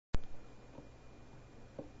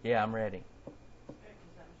Yeah, I'm ready.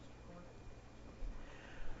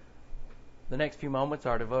 The next few moments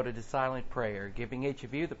are devoted to silent prayer, giving each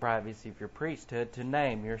of you the privacy of your priesthood to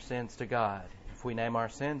name your sins to God. If we name our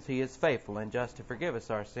sins, He is faithful and just to forgive us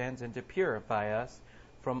our sins and to purify us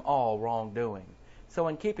from all wrongdoing. So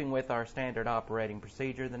in keeping with our standard operating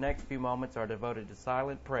procedure, the next few moments are devoted to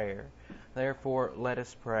silent prayer. Therefore, let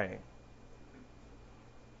us pray.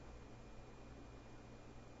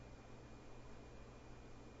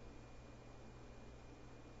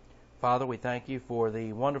 Father, we thank you for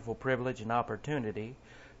the wonderful privilege and opportunity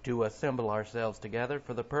to assemble ourselves together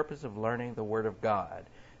for the purpose of learning the Word of God.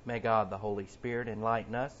 May God, the Holy Spirit,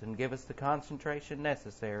 enlighten us and give us the concentration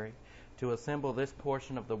necessary to assemble this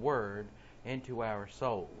portion of the Word into our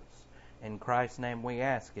souls. In Christ's name we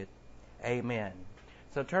ask it. Amen.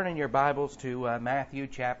 So turn in your Bibles to Matthew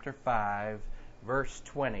chapter 5, verse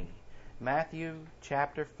 20. Matthew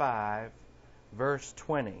chapter 5, verse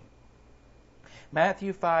 20.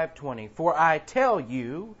 Matthew 5:20, For I tell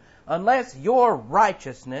you, unless your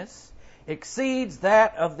righteousness exceeds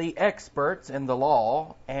that of the experts in the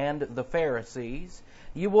law and the Pharisees,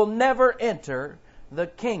 you will never enter the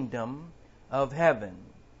kingdom of heaven.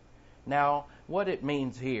 Now, what it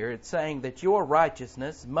means here, it's saying that your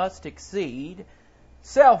righteousness must exceed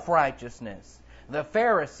self-righteousness. The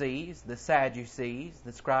Pharisees, the Sadducees,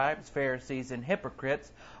 the scribes, Pharisees, and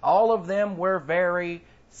hypocrites, all of them were very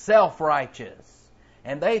self-righteous.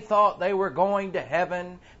 And they thought they were going to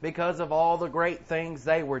heaven because of all the great things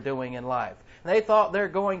they were doing in life. They thought they're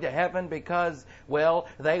going to heaven because, well,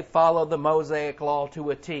 they follow the Mosaic law to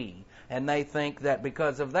a T. And they think that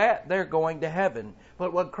because of that, they're going to heaven.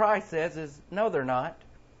 But what Christ says is, no, they're not.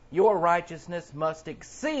 Your righteousness must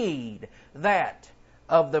exceed that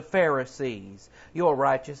of the Pharisees. Your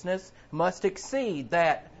righteousness must exceed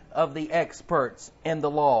that of the experts in the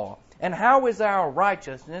law. And how is our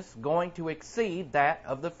righteousness going to exceed that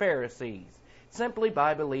of the Pharisees? Simply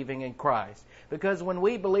by believing in Christ. Because when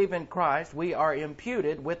we believe in Christ, we are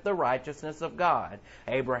imputed with the righteousness of God.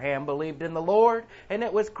 Abraham believed in the Lord, and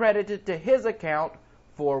it was credited to his account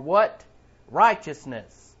for what?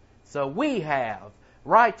 Righteousness. So we have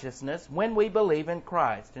righteousness when we believe in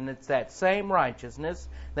Christ. And it's that same righteousness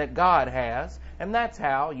that God has, and that's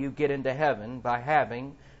how you get into heaven, by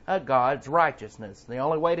having God's righteousness. The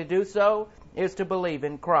only way to do so is to believe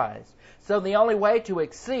in Christ. So the only way to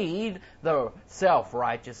exceed the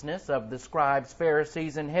self-righteousness of the scribes,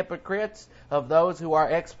 Pharisees, and hypocrites, of those who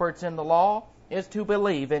are experts in the law, is to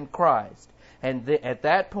believe in Christ. And at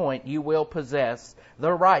that point you will possess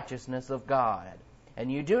the righteousness of God.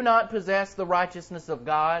 And you do not possess the righteousness of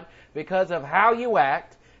God because of how you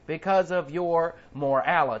act, because of your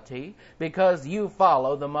morality, because you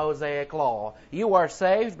follow the Mosaic law. You are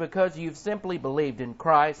saved because you've simply believed in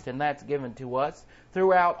Christ, and that's given to us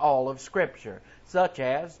throughout all of Scripture, such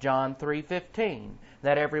as John 3:15,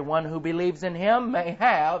 that everyone who believes in Him may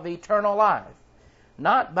have eternal life,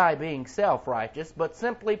 not by being self-righteous, but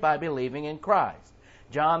simply by believing in Christ.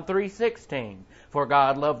 John 3:16, For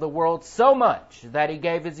God loved the world so much that He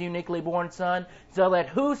gave His uniquely born Son, so that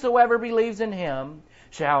whosoever believes in Him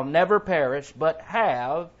shall never perish, but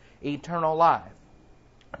have eternal life.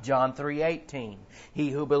 John 3:18, He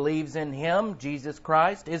who believes in Him, Jesus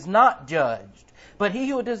Christ, is not judged, but he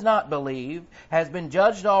who does not believe has been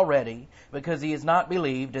judged already, because he has not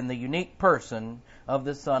believed in the unique person of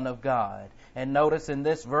the Son of God. And notice in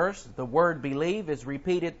this verse, the word believe is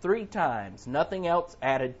repeated 3 times, nothing else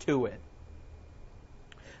added to it.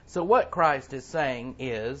 So what Christ is saying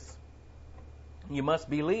is, you must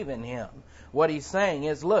believe in Him. What He's saying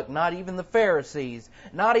is, look, not even the Pharisees,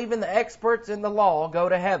 not even the experts in the law go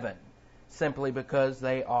to heaven simply because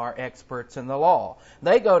they are experts in the law.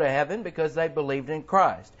 They go to heaven because they believed in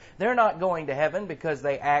Christ. They're not going to heaven because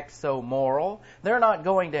they act so moral. They're not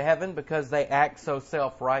going to heaven because they act so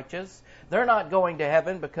self-righteous. They're not going to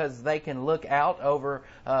heaven because they can look out over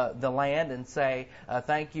the land and say,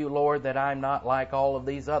 thank you, Lord, that I'm not like all of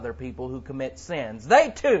these other people who commit sins. They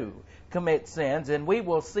too commit sins, and we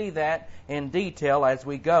will see that in detail as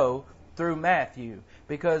we go through Matthew,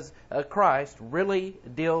 because Christ really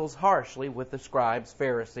deals harshly with the scribes,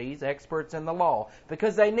 Pharisees, experts in the law,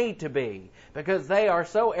 because they need to be, because they are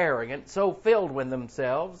so arrogant, so filled with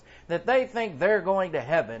themselves, that they think they're going to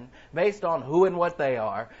heaven based on who and what they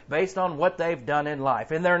are, based on what they've done in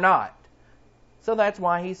life, and they're not. So that's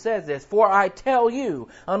why He says this, For I tell you,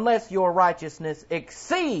 unless your righteousness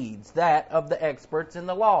exceeds that of the experts in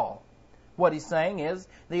the law. What He's saying is,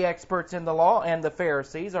 the experts in the law and the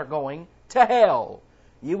Pharisees are going to hell.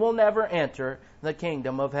 You will never enter the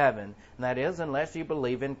kingdom of heaven. And that is, unless you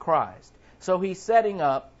believe in Christ. So he's setting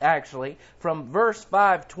up, actually, from verse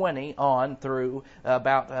 520 on through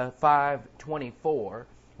about 524,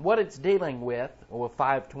 what it's dealing with, or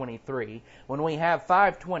 523. When we have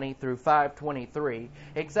 520 through 523,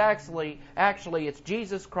 actually it's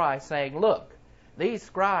Jesus Christ saying, look, these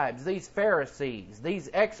scribes, these Pharisees, these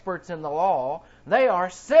experts in the law, they are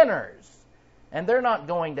sinners. And they're not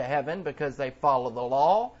going to heaven because they follow the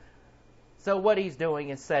law. So what he's doing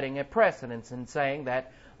is setting a precedence and saying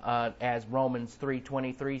that, as Romans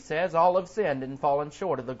 3:23 says, all have sinned and fallen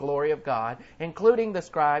short of the glory of God, including the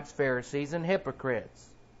scribes, Pharisees, and hypocrites.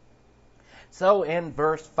 So in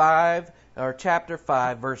chapter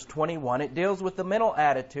 5, verse 21, it deals with the mental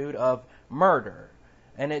attitude of murder.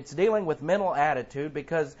 And it's dealing with mental attitude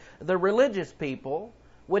because the religious people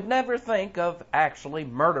would never think of actually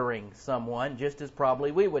murdering someone, just as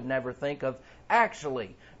probably we would never think of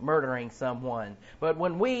actually murdering someone. But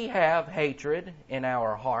when we have hatred in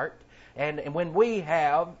our heart, and when we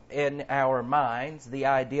have in our minds the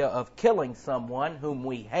idea of killing someone whom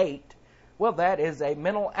we hate, well, that is a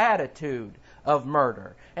mental attitude of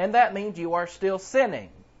murder. And that means you are still sinning.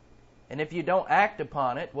 And if you don't act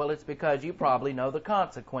upon it, well, it's because you probably know the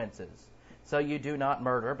consequences. So you do not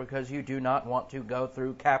murder because you do not want to go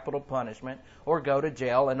through capital punishment or go to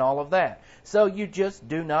jail and all of that. So you just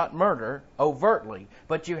do not murder overtly.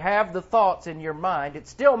 But you have the thoughts in your mind. It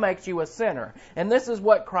still makes you a sinner. And this is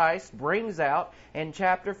what Christ brings out in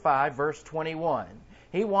chapter 5, verse 21.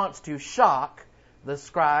 He wants to shock the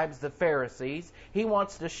scribes, the Pharisees. He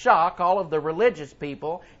wants to shock all of the religious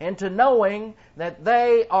people into knowing that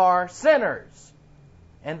they are sinners.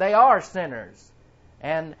 And they are sinners.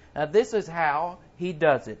 And this is how he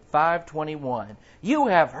does it. 5:21. You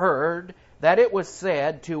have heard that it was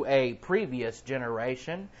said to a previous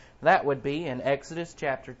generation. That would be in Exodus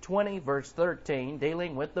chapter 20, verse 13,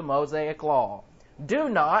 dealing with the Mosaic law. Do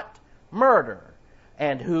not murder.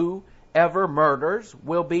 And whoever murders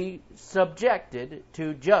will be subjected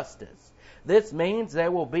to justice. This means they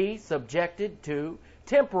will be subjected to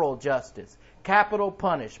temporal justice, capital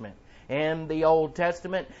punishment. In the Old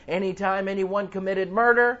Testament, anytime anyone committed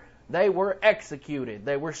murder, they were executed.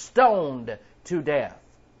 They were stoned to death.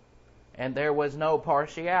 And there was no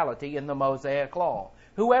partiality in the Mosaic law.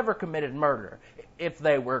 Whoever committed murder, if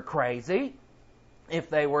they were crazy, if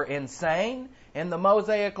they were insane, in the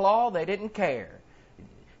Mosaic law, they didn't care.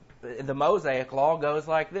 The Mosaic law goes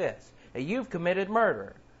like this. You've committed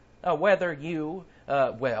murder.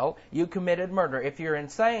 You committed murder. If you're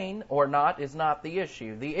insane or not is not the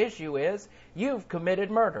issue. The issue is you've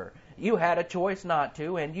committed murder. You had a choice not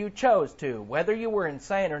to, and you chose to. Whether you were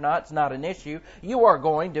insane or not is not an issue. You are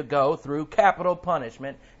going to go through capital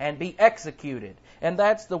punishment and be executed. And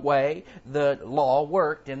that's the way the law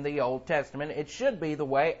worked in the Old Testament. It should be the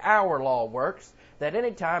way our law works, that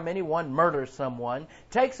anytime anyone murders someone,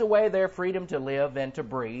 takes away their freedom to live and to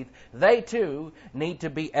breathe, they too need to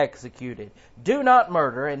be executed. Do not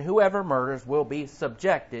murder, and whoever murders will be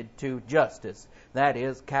subjected to justice. That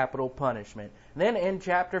is capital punishment. Then in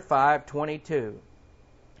chapter 5:22,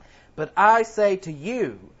 but I say to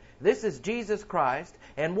you, this is Jesus Christ,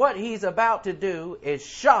 and what he's about to do is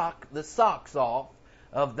shock the socks off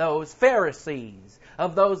of those Pharisees,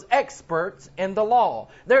 of those experts in the law.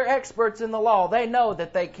 They're experts in the law. They know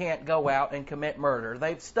that they can't go out and commit murder.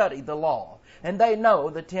 They've studied the law, and they know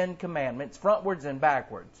the 10 Commandments frontwards and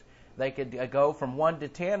backwards. They could go from 1 to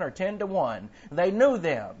 10 or 10 to 1. They knew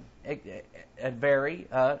them. They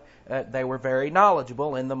were very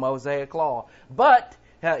knowledgeable in the Mosaic law. But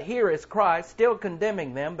here is Christ still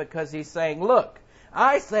condemning them because he's saying, look,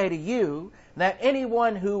 I say to you that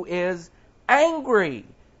anyone who is angry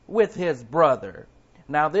with his brother.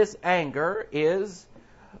 Now this anger is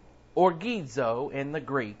orgizo in the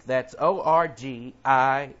Greek. That's O-R-G-I-Z-O.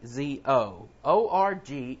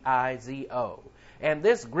 O-R-G-I-Z-O. And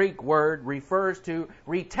this Greek word refers to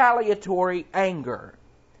retaliatory anger.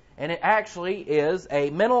 And it actually is a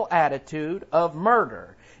mental attitude of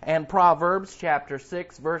murder. And Proverbs chapter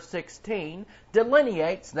 6 verse 16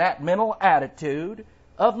 delineates that mental attitude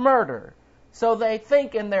of murder. So they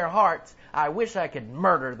think in their hearts, I wish I could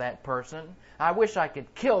murder that person. I wish I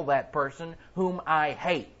could kill that person whom I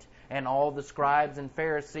hate. And all the scribes and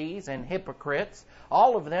Pharisees and hypocrites,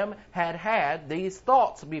 all of them had these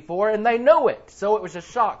thoughts before, and they knew it. So it was a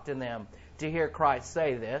shock to them to hear Christ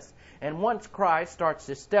say this. And once Christ starts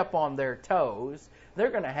to step on their toes,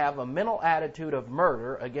 they're going to have a mental attitude of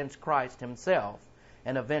murder against Christ himself.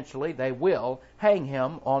 And eventually they will hang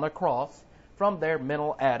him on a cross from their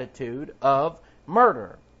mental attitude of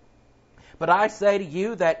murder. But I say to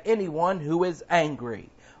you that anyone who is angry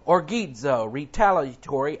orgizo,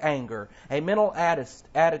 retaliatory anger, a mental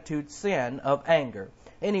attitude sin of anger.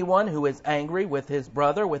 Anyone who is angry with his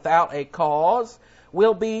brother without a cause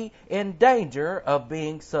will be in danger of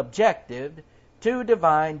being subjected to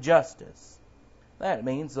divine justice. That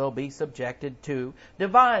means they'll be subjected to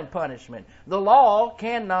divine punishment. The law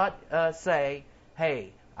cannot say,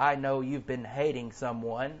 hey, I know you've been hating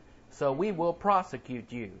someone, so we will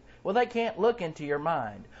prosecute you. Well, they can't look into your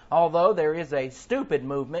mind. Although there is a stupid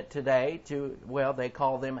movement today they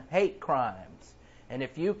call them hate crimes. And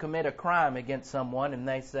if you commit a crime against someone and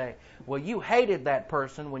they say, well, you hated that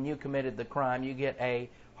person when you committed the crime, you get a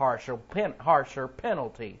harsher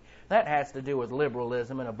penalty. That has to do with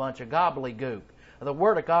liberalism and a bunch of gobbledygook. The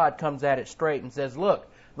Word of God comes at it straight and says, look,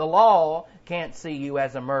 the law can't see you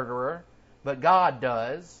as a murderer, but God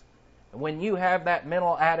does. When you have that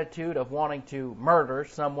mental attitude of wanting to murder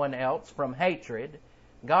someone else from hatred,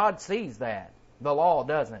 God sees that. The law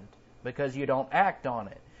doesn't, because you don't act on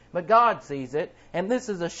it. But God sees it, and this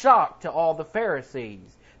is a shock to all the Pharisees,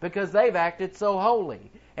 because they've acted so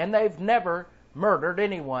holy, and they've never murdered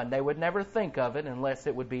anyone. They would never think of it unless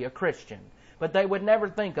it would be a Christian. But they would never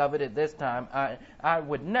think of it at this time. I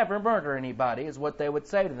would never murder anybody, is what they would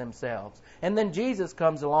say to themselves. And then Jesus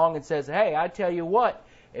comes along and says, hey, I tell you what,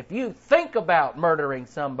 if you think about murdering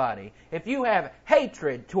somebody, if you have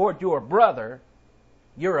hatred toward your brother,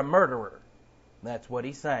 you're a murderer. That's what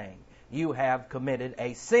he's saying. You have committed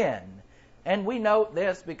a sin. And we note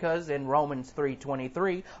this because in Romans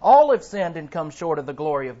 3:23, all have sinned and come short of the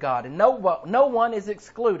glory of God. And no one is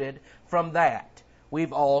excluded from that.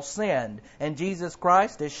 We've all sinned. And Jesus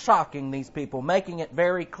Christ is shocking these people, making it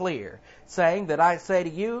very clear, saying that I say to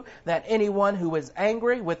you that anyone who is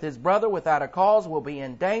angry with his brother without a cause will be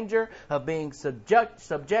in danger of being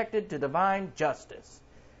subjected to divine justice.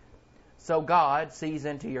 So God sees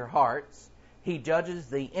into your hearts. He judges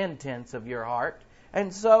the intents of your heart,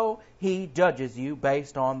 and so He judges you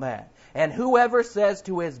based on that. And whoever says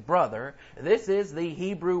to his brother, this is the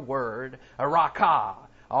Hebrew word, rakah,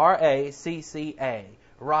 R-A-C-C-A,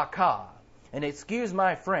 rakah. And excuse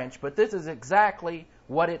my French, but this is exactly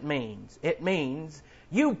what it means. It means,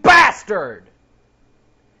 you bastard!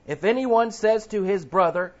 If anyone says to his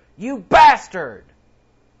brother, you bastard!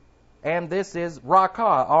 And this is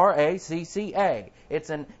rakah, R-A-C-C-A.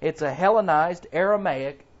 It's a Hellenized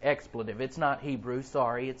Aramaic expletive. It's not Hebrew,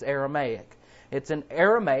 sorry, it's Aramaic. It's an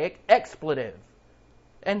Aramaic expletive.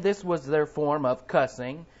 And this was their form of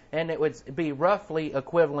cussing, and it would be roughly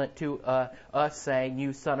equivalent to us saying,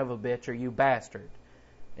 you son of a bitch or you bastard.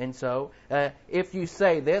 And so, if you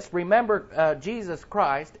say this, remember Jesus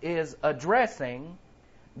Christ is addressing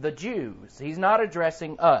the Jews. He's not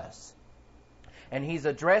addressing us. And He's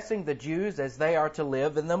addressing the Jews as they are to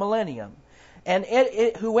live in the millennium. And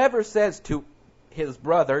whoever says to his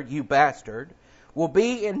brother, you bastard, will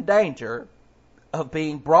be in danger of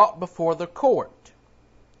being brought before the court.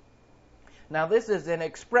 Now this is an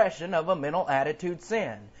expression of a mental attitude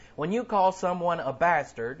sin. When you call someone a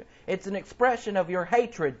bastard, it's an expression of your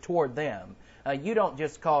hatred toward them. You don't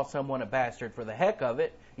just call someone a bastard for the heck of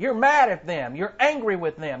it. You're mad at them. You're angry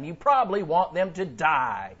with them. You probably want them to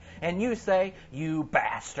die. And you say, you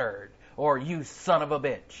bastard, or you son of a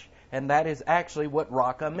bitch. And that is actually what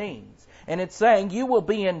rakah means. And it's saying you will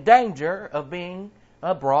be in danger of being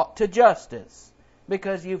brought to justice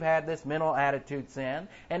because you've had this mental attitude sin.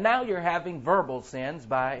 And now you're having verbal sins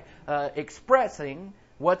by expressing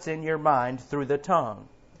what's in your mind through the tongue.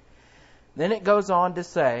 Then it goes on to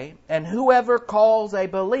say, and whoever calls a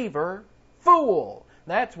believer fool.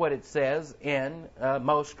 That's what it says in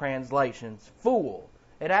most translations, fool.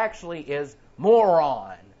 It actually is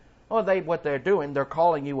moron. Well, what they're doing, they're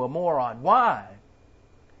calling you a moron. Why?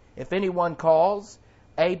 If anyone calls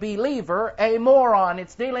a believer a moron,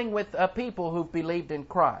 it's dealing with people who've believed in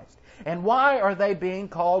Christ. And why are they being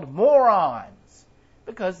called morons?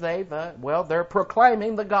 Because they're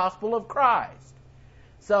proclaiming the gospel of Christ.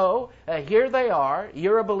 So, here they are,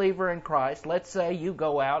 you're a believer in Christ. Let's say you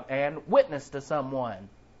go out and witness to someone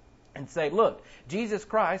and say, look, Jesus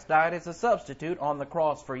Christ died as a substitute on the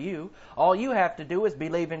cross for you. All you have to do is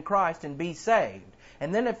believe in Christ and be saved.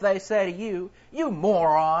 And then if they say to you, you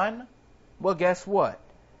moron, well, guess what?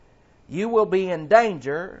 You will be in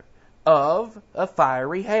danger of a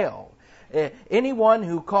fiery hell. Anyone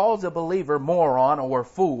who calls a believer moron or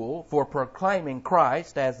fool for proclaiming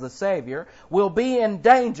Christ as the Savior will be in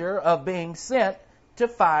danger of being sent to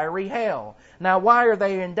fiery hell. Now, why are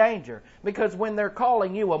they in danger? Because when they're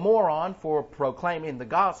calling you a moron for proclaiming the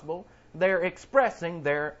gospel, they're expressing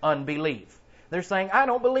their unbelief. They're saying, I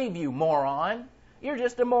don't believe you, moron. You're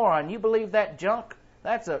just a moron. You believe that junk?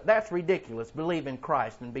 That's ridiculous. Believe in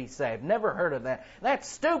Christ and be saved. Never heard of that. That's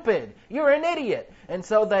stupid. You're an idiot. And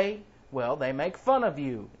so they make fun of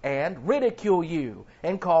you and ridicule you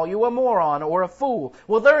and call you a moron or a fool.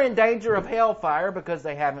 Well, they're in danger of hellfire because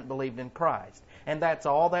they haven't believed in Christ. And that's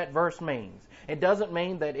all that verse means. It doesn't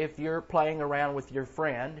mean that if you're playing around with your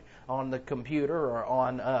friend on the computer or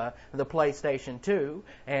on the PlayStation 2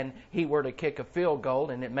 and he were to kick a field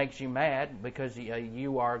goal and it makes you mad because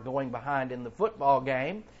you are going behind in the football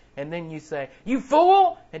game, and then you say, "You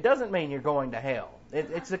fool!" It doesn't mean you're going to hell.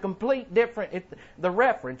 It's a complete different... the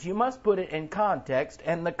reference, you must put it in context,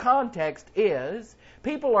 and the context is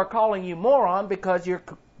people are calling you moron because you're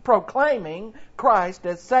proclaiming Christ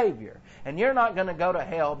as Savior. And you're not going to go to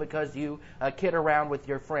hell because you kid around with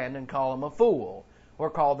your friend and call him a fool or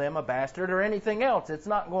call them a bastard or anything else. It's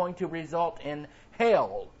not going to result in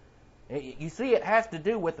hell. You see, it has to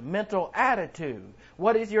do with mental attitude.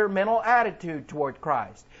 What is your mental attitude toward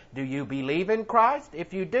Christ? Do you believe in Christ?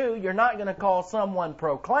 If you do, you're not going to call someone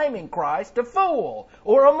proclaiming Christ a fool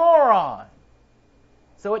or a moron.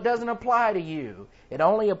 So it doesn't apply to you. It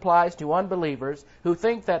only applies to unbelievers who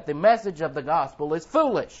think that the message of the gospel is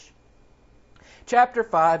foolish. Chapter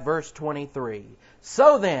 5, verse 23.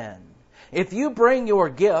 So then, if you bring your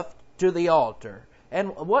gift to the altar...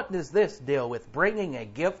 And what does this deal with? Bringing a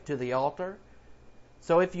gift to the altar?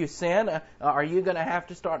 So if you sin, are you going to have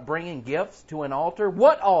to start bringing gifts to an altar?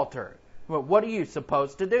 What altar? Well, what are you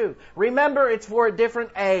supposed to do? Remember, it's for a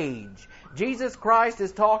different age. Jesus Christ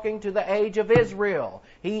is talking to the age of Israel.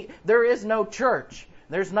 There is no church.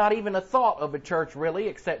 There's not even a thought of a church, really,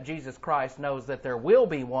 except Jesus Christ knows that there will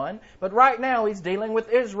be one. But right now, He's dealing with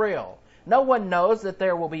Israel. No one knows that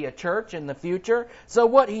there will be a church in the future. So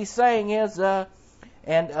what He's saying is...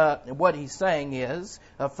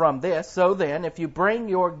 from this, so then, if you bring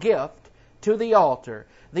your gift to the altar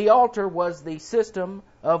was the system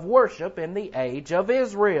of worship in the age of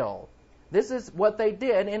Israel. This is what they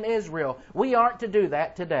did in Israel. We aren't to do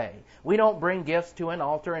that today. We don't bring gifts to an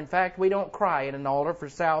altar. In fact, we don't cry at an altar for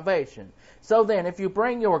salvation. So then, if you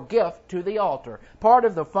bring your gift to the altar, part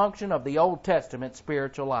of the function of the Old Testament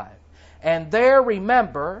spiritual life, and there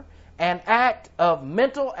remember an act of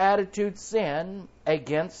mental attitude sin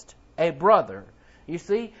against a brother. You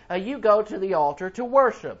see, you go to the altar to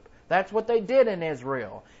worship. That's what they did in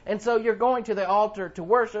Israel. And so you're going to the altar to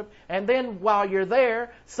worship, and then while you're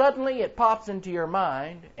there, suddenly it pops into your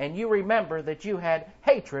mind, and you remember that you had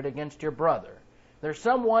hatred against your brother. There's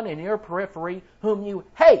someone in your periphery whom you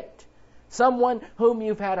hate. Someone whom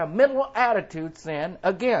you've had a mental attitude sin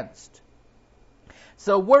against.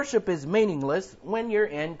 So worship is meaningless when you're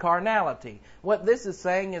in carnality. What this is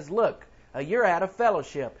saying is, look, you're out of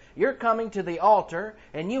fellowship. You're coming to the altar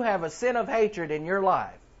and you have a sin of hatred in your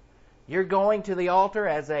life. You're going to the altar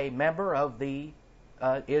as a member of the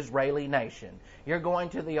Israeli nation. You're going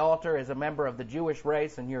to the altar as a member of the Jewish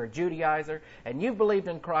race and you're a Judaizer and you've believed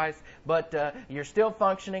in Christ, but you're still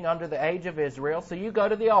functioning under the age of Israel, so you go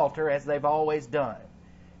to the altar as they've always done.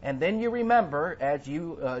 And then you remember, as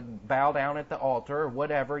you bow down at the altar, or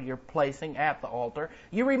whatever you're placing at the altar,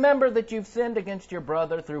 you remember that you've sinned against your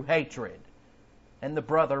brother through hatred. And the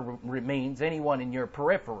brother means anyone in your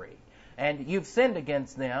periphery. And you've sinned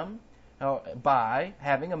against them by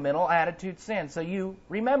having a mental attitude sin. So you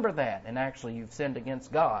remember that. And actually you've sinned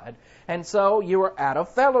against God. And so you are out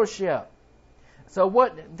of fellowship. So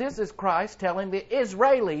this is Christ telling the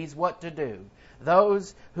Israelis what to do.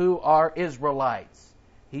 Those who are Israelites.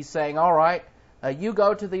 He's saying, all right, you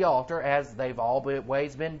go to the altar as they've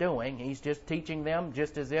always been doing. He's just teaching them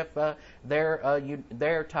just as if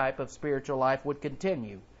their type of spiritual life would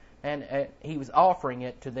continue. And he was offering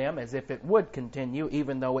it to them as if it would continue,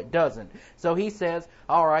 even though it doesn't. So he says,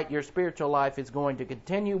 all right, your spiritual life is going to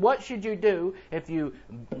continue. What should you do if you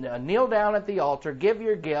kneel down at the altar, give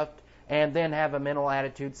your gift, and then have a mental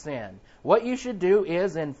attitude sin? What you should do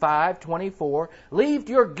is, in 5:24, leave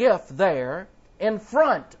your gift there in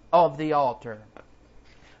front of the altar.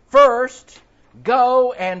 First,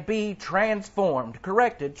 go and be transformed.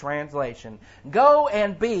 Corrected translation. Go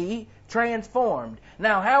and be transformed.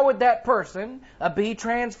 Now, how would that person be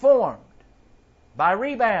transformed? By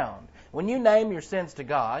rebound. When you name your sins to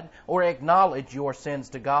God, or acknowledge your sins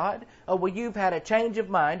to God, you've had a change of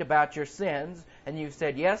mind about your sins, and you've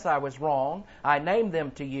said, yes, I was wrong, I named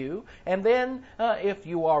them to you, and then, if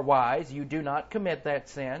you are wise, you do not commit that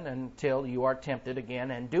sin until you are tempted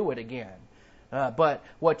again and do it again. But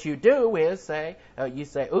what you do is you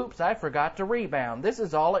say, oops, I forgot to rebound. This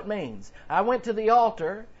is all it means. I went to the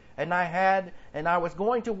altar, and I was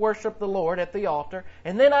going to worship the Lord at the altar,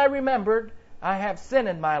 and then I remembered I have sin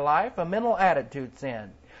in my life, a mental attitude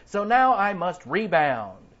sin. So now I must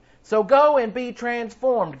rebound. So go and be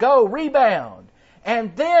transformed. Go rebound.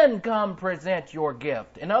 And then come present your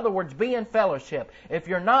gift. In other words, be in fellowship. If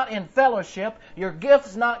you're not in fellowship, your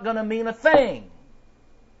gift's not going to mean a thing.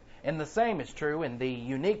 And the same is true in the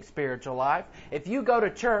unique spiritual life. If you go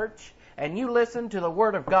to church and you listen to the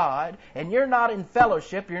Word of God and you're not in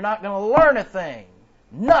fellowship, you're not going to learn a thing.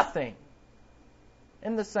 Nothing.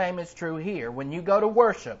 And the same is true here. When you go to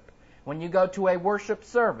worship, when you go to a worship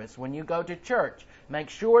service, when you go to church, make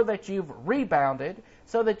sure that you've rebounded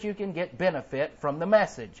so that you can get benefit from the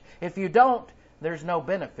message. If you don't, there's no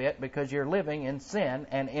benefit because you're living in sin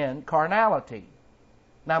and in carnality.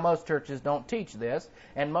 Now, most churches don't teach this,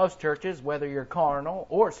 and most churches, whether you're carnal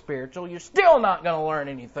or spiritual, you're still not going to learn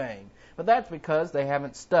anything. But that's because they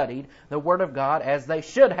haven't studied the Word of God as they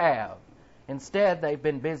should have. Instead, they've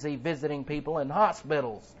been busy visiting people in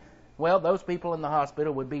hospitals. Well, those people in the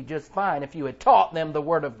hospital would be just fine if you had taught them the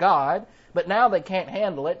Word of God, but now they can't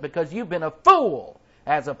handle it because you've been a fool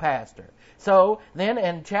as a pastor. So, then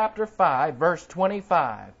in chapter 5, verse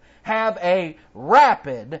 25, have a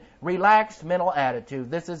rapid, relaxed mental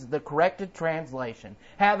attitude. This is the corrected translation.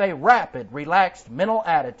 Have a rapid, relaxed mental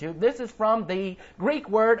attitude. This is from the Greek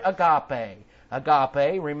word agape.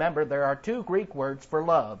 Agape, remember there are two Greek words for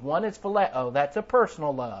love. One is phileo, that's a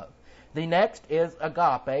personal love. The next is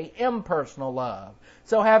agape, impersonal love.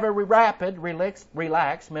 So have a rapid,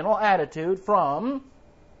 relaxed mental attitude from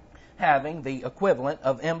having the equivalent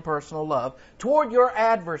of impersonal love toward your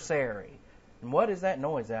adversary. And what is that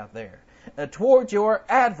noise out there? Toward your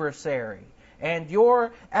adversary. And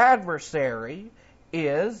your adversary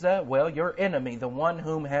is, your enemy, the one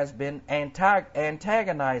whom has been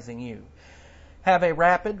antagonizing you. Have a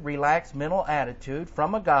rapid, relaxed mental attitude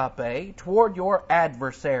from agape toward your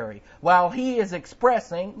adversary while he is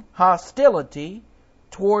expressing hostility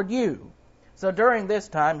toward you. So during this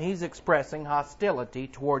time, he's expressing hostility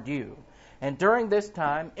toward you. And during this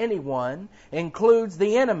time, anyone includes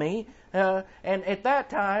the enemy. And at that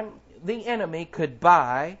time, the enemy could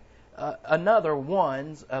buy another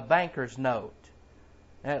one's banker's note.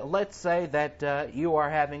 Let's say that you are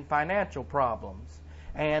having financial problems.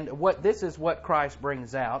 And this is what Christ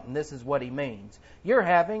brings out, and this is what he means. You're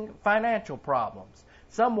having financial problems.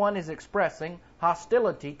 Someone is expressing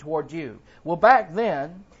hostility toward you. Well, back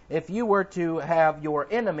then, if you were to have your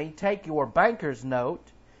enemy take your banker's note,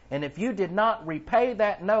 and if you did not repay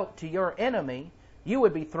that note to your enemy, you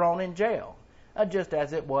would be thrown in jail, just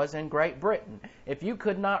as it was in Great Britain. If you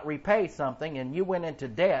could not repay something and you went into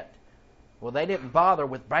debt, well, they didn't bother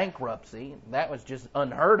with bankruptcy. That was just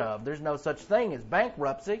unheard of. There's no such thing as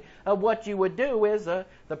bankruptcy. What you would do is the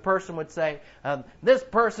person would say, this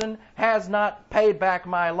person has not paid back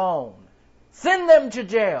my loan. Send them to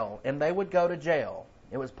jail. And they would go to jail.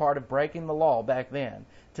 It was part of breaking the law back then.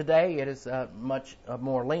 Today it is much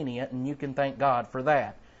more lenient, and you can thank God for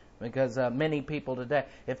that. Because many people today,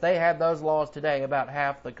 if they had those laws today, about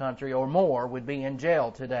half the country or more would be in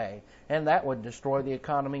jail today. And that would destroy the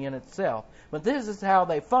economy in itself. But this is how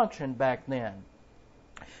they functioned back then.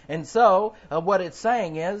 And so, what it's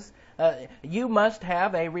saying is, you must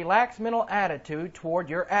have a relaxed mental attitude toward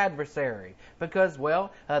your adversary. Because,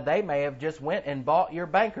 they may have just went and bought your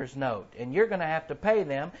banker's note. And you're going to have to pay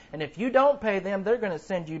them. And if you don't pay them, they're going to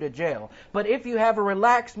send you to jail. But if you have a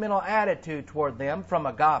relaxed mental attitude toward them from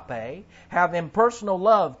agape, have impersonal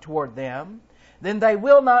love toward them, then they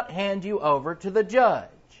will not hand you over to the judge.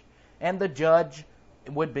 And the judge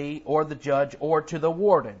would be, or the judge, or to the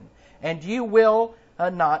warden. And you will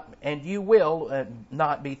not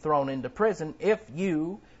be thrown into prison if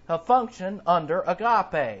you function under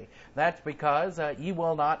agape. That's because you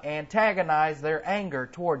will not antagonize their anger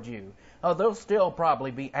toward you. They'll still probably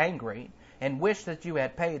be angry and wish that you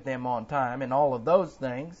had paid them on time and all of those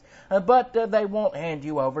things, but they won't hand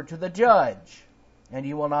you over to the judge. And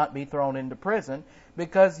you will not be thrown into prison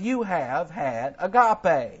because you have had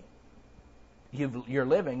agape. You're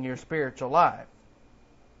living your spiritual life.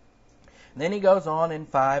 Then he goes on in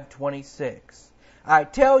 5:26. I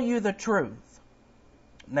tell you the truth.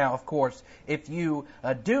 Now, of course, if you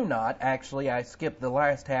do not, actually, I skipped the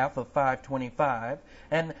last half of 5:25.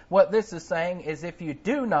 And what this is saying is if you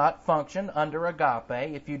do not function under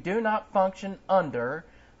agape, if you do not function under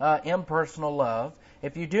impersonal love,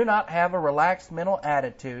 if you do not have a relaxed mental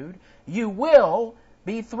attitude, you will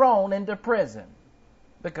be thrown into prison.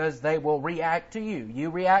 Because they will react to you.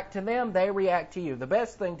 You react to them, they react to you. The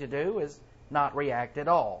best thing to do is not react at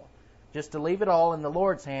all. Just to leave it all in the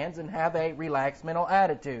Lord's hands and have a relaxed mental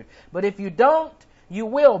attitude. But if you don't, you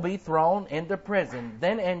will be thrown into prison.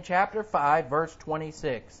 Then in chapter 5, verse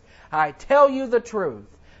 26, I tell you the truth,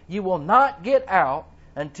 you will not get out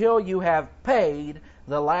until you have paid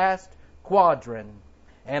the last quadrant.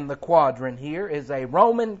 And the quadrant here is a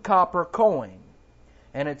Roman copper coin.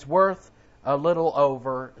 And it's worth a little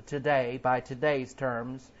over today, by today's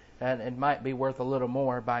terms, and it might be worth a little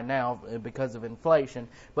more by now because of inflation,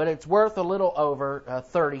 but it's worth a little over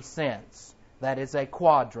 30 cents. That is a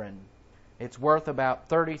quadrant. It's worth about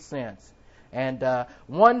 30 cents. And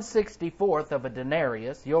 1/64th of a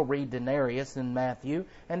denarius, you'll read denarius in Matthew,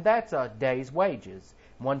 and that's a day's wages.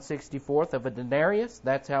 1/64th of a denarius,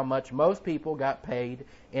 that's how much most people got paid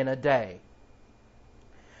in a day.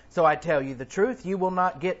 So I tell you the truth, you will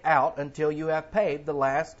not get out until you have paid the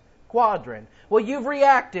last quadrant. Well, you've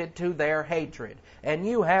reacted to their hatred, and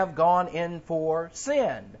you have gone in for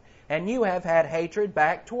sin, and you have had hatred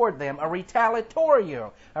back toward them, a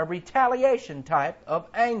retaliation type of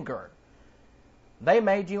anger. They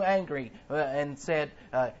made you angry and said,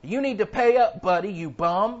 you need to pay up, buddy, you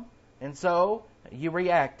bum. And so you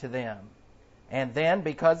react to them. And then,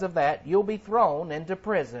 because of that, you'll be thrown into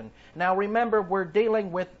prison. Now remember, we're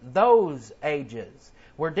dealing with those ages.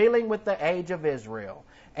 We're dealing with the age of Israel.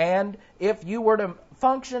 And if you were to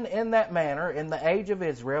function in that manner in the age of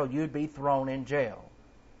Israel, you'd be thrown in jail.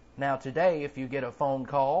 Now today, if you get a phone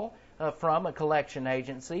call from a collection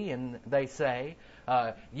agency and they say,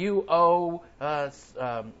 you owe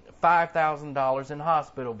 $5,000 in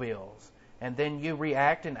hospital bills, and then you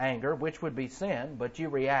react in anger, which would be sin, but you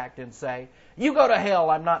react and say, you go to hell,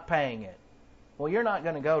 I'm not paying it. Well, you're not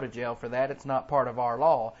going to go to jail for that. It's not part of our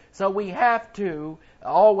law. So we have to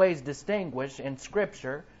always distinguish in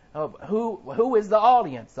Scripture of who is the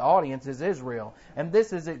audience. The audience is Israel. And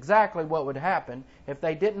this is exactly what would happen if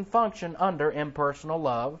they didn't function under impersonal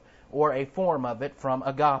love or a form of it from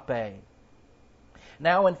agape.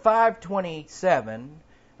 Now in 527,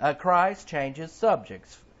 Christ changes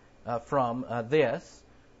subjects from this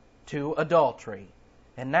to adultery.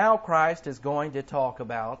 And now Christ is going to talk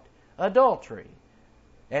about adultery.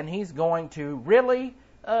 And he's going to really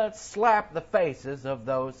slap the faces of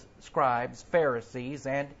those scribes, Pharisees,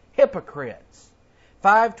 and hypocrites.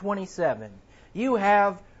 527, you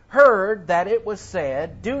have heard that it was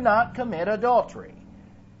said, do not commit adultery.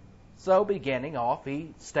 So beginning off,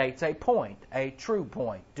 he states a point, a true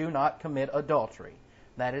point. Do not commit adultery.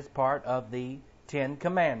 That is part of the 10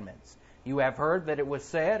 Commandments. You have heard that it was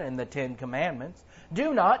said in the 10 Commandments,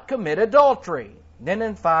 do not commit adultery. Then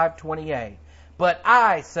in 528, but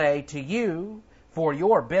I say to you, for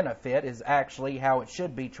your benefit is actually how it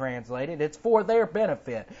should be translated. It's for their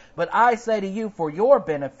benefit. But I say to you for your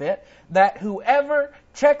benefit that whoever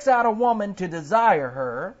checks out a woman to desire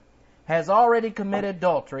her has already committed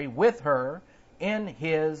adultery with her in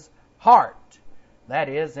his heart. That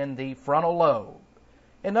is, in the frontal lobe.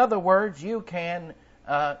 In other words, you can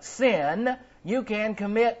sin, you can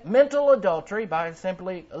commit mental adultery by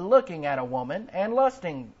simply looking at a woman and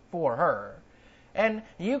lusting for her. And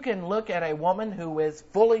you can look at a woman who is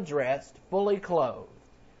fully dressed, fully clothed.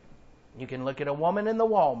 You can look at a woman in the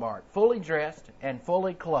Walmart, fully dressed and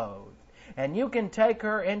fully clothed. And you can take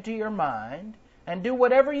her into your mind and do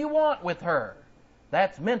whatever you want with her.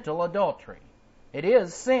 That's mental adultery. It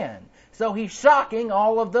is sin. So he's shocking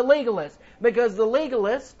all of the legalists, because the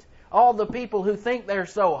legalists, all the people who think they're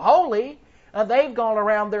so holy, they've gone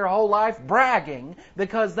around their whole life bragging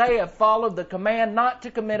because they have followed the command not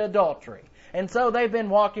to commit adultery. And so they've been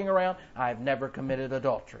walking around, I've never committed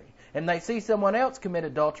adultery. And they see someone else commit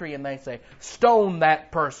adultery and they say, stone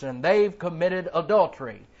that person, they've committed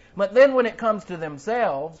adultery. But then when it comes to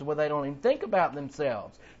themselves, well, they don't even think about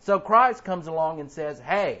themselves. So Christ comes along and says,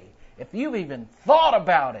 hey, if you've even thought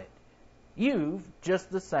about it, you've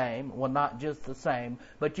just the same, well, not just the same,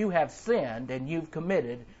 but you have sinned and you've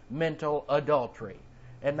committed mental adultery.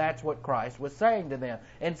 And that's what Christ was saying to them.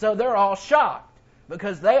 And so they're all shocked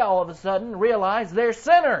because they all of a sudden realize they're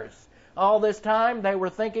sinners. All this time they were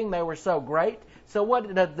thinking they were so great. So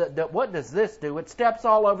what does this do? It steps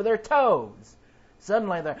all over their toes.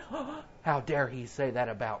 Suddenly they're, oh, how dare he say that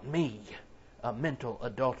about me, a mental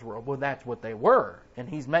adulterer? Well, that's what they were. And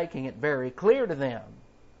he's making it very clear to them.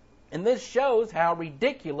 And this shows how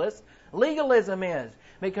ridiculous legalism is.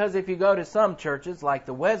 Because if you go to some churches like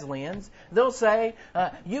the Wesleyans, they'll say,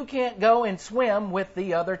 you can't go and swim with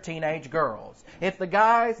the other teenage girls. If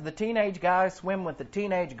the teenage guys swim with the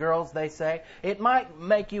teenage girls, they say, it might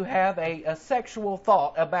make you have a sexual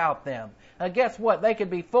thought about them. Guess what? They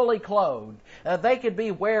could be fully clothed. They could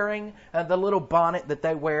be wearing the little bonnet that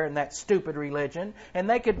they wear in that stupid religion. And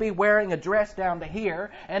they could be wearing a dress down to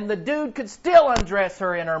here. And the dude could still undress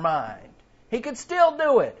her in her mind. He could still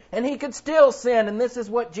do it. And he could still sin. And this is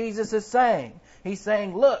what Jesus is saying. He's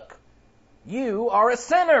saying, look, You are a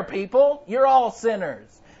sinner, people. You're all sinners.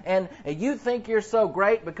 And you think you're so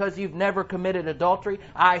great because you've never committed adultery.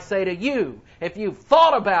 I say to you, if you've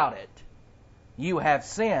thought about it, you have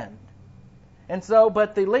sinned. And so,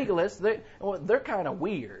 but the legalists, they're kind of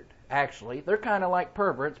weird, actually. They're kind of like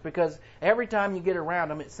perverts because every time you get around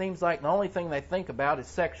them, it seems like the only thing they think about is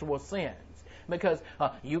sexual sins. Because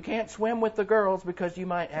you can't swim with the girls because you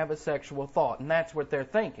might have a sexual thought, and that's what they're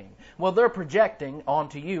thinking. Well, they're projecting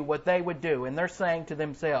onto you what they would do, and they're saying to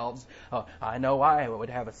themselves, I know I would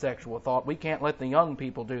have a sexual thought. We can't let the young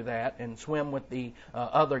people do that and swim with the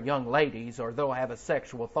other young ladies, or they'll have a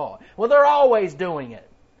sexual thought. Well, they're always doing it.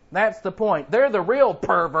 That's the point. They're the real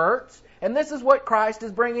perverts, and this is what Christ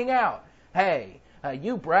is bringing out. Hey,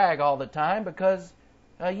 you brag all the time because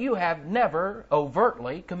you have never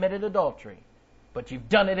overtly committed adultery. But you've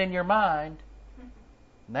done it in your mind.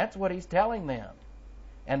 And that's what he's telling them.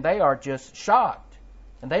 And they are just shocked.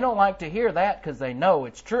 And they don't like to hear that because they know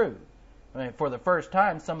it's true. I mean, for the first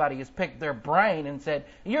time, somebody has picked their brain and said,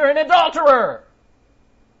 you're an adulterer.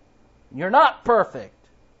 You're not perfect.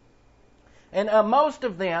 And most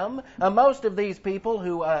of them, most of these people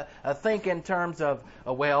who think in terms of,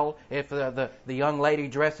 well, if the young lady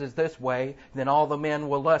dresses this way, then all the men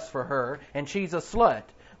will lust for her, and she's a slut.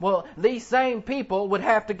 Well, these same people would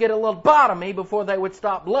have to get a lobotomy before they would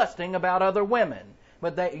stop lusting about other women.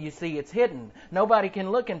 But you see, it's hidden. Nobody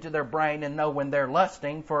can look into their brain and know when they're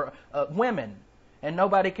lusting for women. And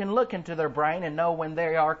nobody can look into their brain and know when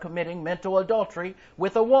they are committing mental adultery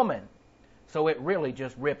with a woman. So it really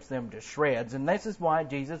just rips them to shreds. And this is why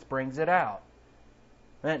Jesus brings it out.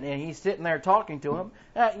 And he's sitting there talking to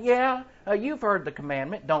them. You've heard the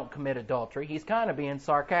commandment, don't commit adultery. He's kind of being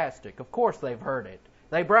sarcastic. Of course they've heard it.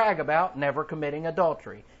 They brag about never committing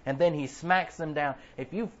adultery. And then he smacks them down.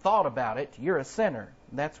 If you've thought about it, you're a sinner.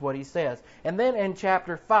 That's what he says. And then in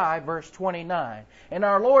chapter 5, verse 29, and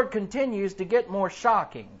our Lord continues to get more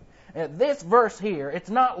shocking. This verse here, it's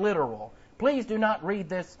not literal. Please do not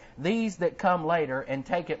read these that come later and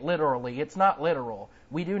take it literally. It's not literal.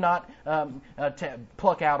 We do not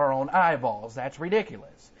pluck out our own eyeballs. That's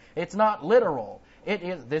ridiculous. It's not literal.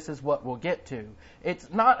 This is what we'll get to.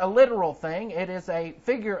 It's not a literal thing. It is a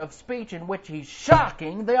figure of speech in which he's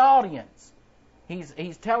shocking the audience.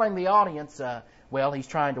 He's telling the audience, he's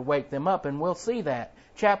trying to wake them up, and we'll see that.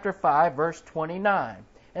 Chapter 5, verse 29.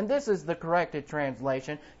 And this is the corrected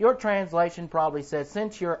translation. Your translation probably says,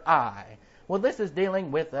 since your eye. Well, this is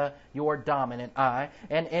dealing with your dominant eye,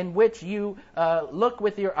 and in which you look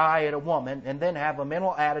with your eye at a woman and then have a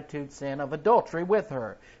mental attitude sin of adultery with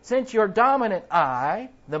her. Since your dominant eye,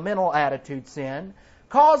 the mental attitude sin,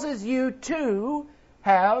 causes you to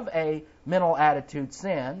have a mental attitude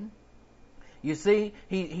sin. You see,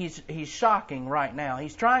 he's shocking right now.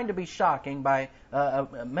 He's trying to be shocking by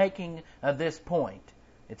making this point.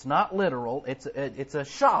 It's not literal. It's a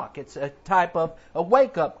shock. It's a type of a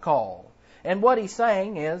wake-up call. And what he's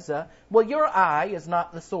saying is, your eye is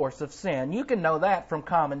not the source of sin. You can know that from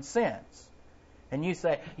common sense. And you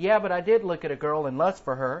say, yeah, but I did look at a girl and lust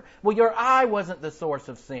for her. Well, your eye wasn't the source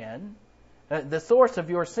of sin. The source of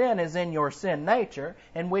your sin is in your sin nature,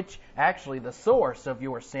 in which actually the source of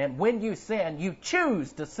your sin, when you sin, you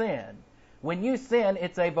choose to sin. When you sin,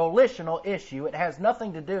 it's a volitional issue. It has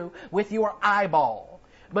nothing to do with your eyeball.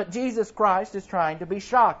 But Jesus Christ is trying to be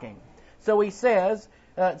shocking. So he says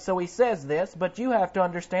this, but you have to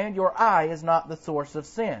understand your eye is not the source of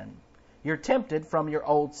sin. You're tempted from your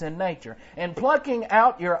old sin nature. And plucking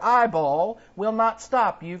out your eyeball will not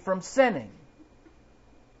stop you from sinning.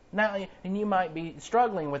 Now, and you might be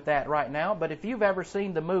struggling with that right now, but if you've ever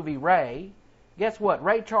seen the movie Ray, guess what?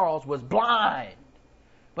 Ray Charles was blind.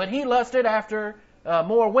 But he lusted after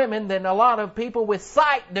more women than a lot of people with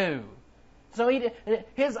sight do. So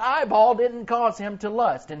his eyeball didn't cause him to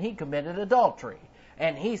lust, and he committed adultery.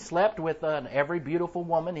 And he slept with every beautiful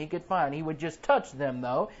woman he could find. He would just touch them,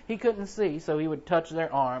 though. He couldn't see, so he would touch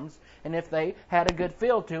their arms. And if they had a good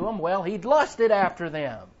feel to them, well, he'd lusted after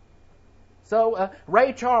them. So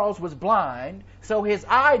Ray Charles was blind, so his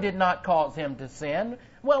eye did not cause him to sin.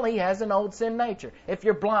 Well, he has an old sin nature. If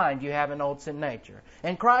you're blind, you have an old sin nature.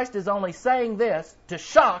 And Christ is only saying this to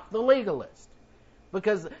shock the legalist.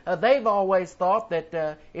 Because they've always thought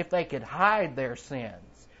that if they could hide their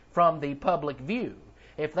sins from the public view,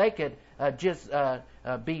 if they could just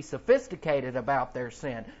be sophisticated about their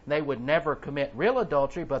sin, they would never commit real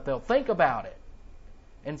adultery, but they'll think about it.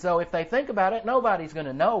 And so if they think about it, nobody's going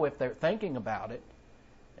to know if they're thinking about it.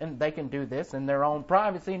 And they can do this in their own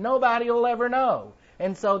privacy. Nobody will ever know.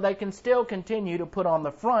 And so they can still continue to put on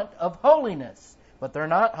the front of holiness. But they're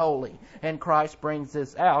not holy. And Christ brings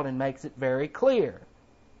this out and makes it very clear.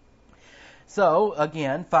 So,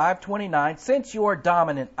 again, 5:29, since your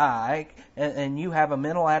dominant eye, and you have a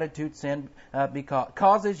mental attitude sin,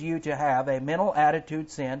 causes you to have a mental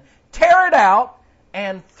attitude sin, tear it out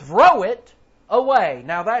and throw it away.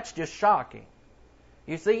 Now, that's just shocking.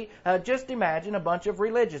 You see, just imagine a bunch of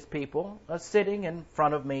religious people sitting in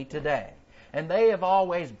front of me today. And they have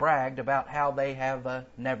always bragged about how they have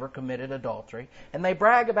never committed adultery. And they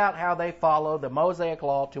brag about how they follow the Mosaic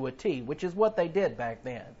law to a T, which is what they did back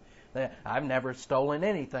then. I've never stolen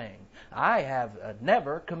anything. I have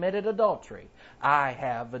never committed adultery. I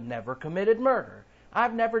have never committed murder.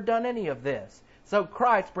 I've never done any of this. So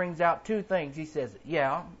Christ brings out two things. He says,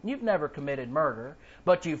 yeah, you've never committed murder,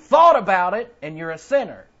 but you thought about it and you're a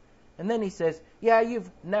sinner. And then he says, yeah, you've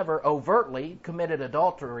never overtly committed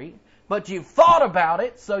adultery, but you've thought about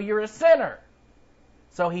it, so you're a sinner.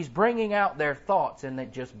 So he's bringing out their thoughts, and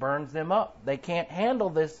it just burns them up. They can't handle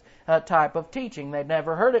this type of teaching. They've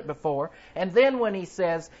never heard it before. And then when he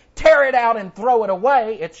says, tear it out and throw it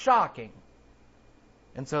away, it's shocking.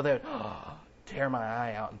 And so they'd, tear my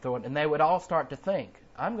eye out and throw it. And they would all start to think,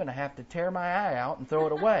 I'm going to have to tear my eye out and throw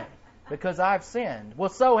it away because I've sinned. Well,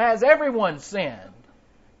 so has everyone sinned.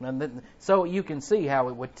 And so you can see how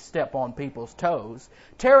it would step on people's toes.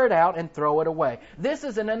 Tear it out and throw it away. This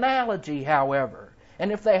is an analogy, however.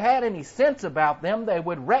 And if they had any sense about them, they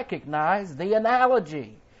would recognize the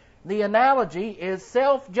analogy. The analogy is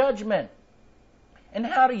self-judgment. And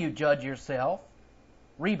how do you judge yourself?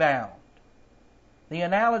 Rebound. The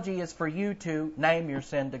analogy is for you to name your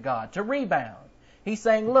sin to God, to rebound. He's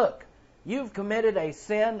saying, look, you've committed a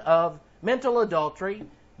sin of mental adultery.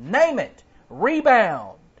 Name it.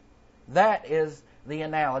 Rebound. That is the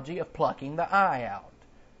analogy of plucking the eye out.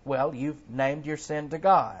 Well, you've named your sin to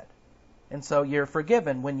God. And so you're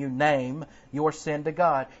forgiven when you name your sin to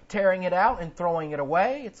God. Tearing it out and throwing it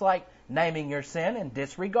away, it's like naming your sin and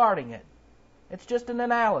disregarding it. It's just an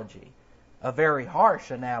analogy. A very harsh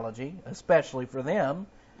analogy, especially for them.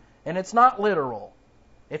 And it's not literal.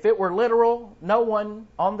 If it were literal, no one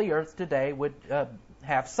on the earth today would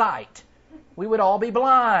have sight. We would all be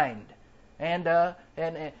blind. And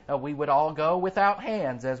we would all go without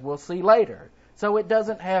hands, as we'll see later. So it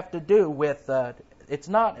doesn't have to do with. It's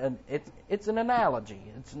an analogy.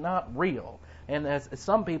 It's not real. And as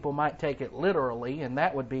some people might take it literally, and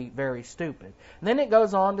that would be very stupid. And then it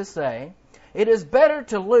goes on to say, it is better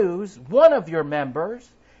to lose one of your members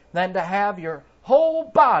than to have your whole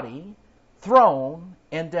body thrown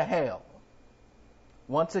into hell.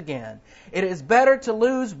 Once again, it is better to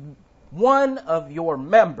lose one of your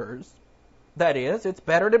members. That is, it's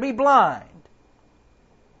better to be blind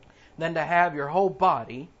than to have your whole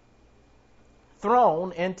body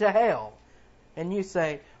thrown into hell. And you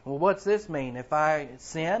say, well, what's this mean? If I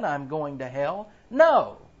sin, I'm going to hell?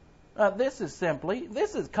 No. This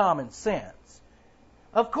is common sense.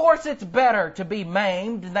 Of course it's better to be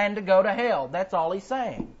maimed than to go to hell. That's all he's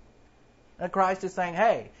saying. Christ is saying,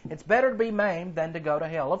 hey, it's better to be maimed than to go to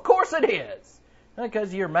hell. Of course it is.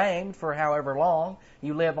 Because you're maimed for however long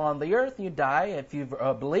you live on the earth, you die if you're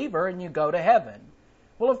a believer and you go to heaven.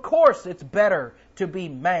 Well, of course it's better to be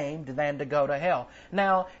maimed than to go to hell.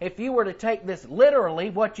 Now, if you were to take this literally,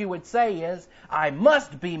 what you would say is, I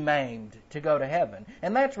must be maimed to go to heaven.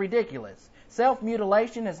 And that's ridiculous.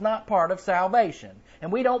 Self-mutilation is not part of salvation.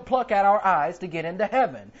 And we don't pluck out our eyes to get into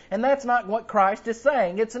heaven. And that's not what Christ is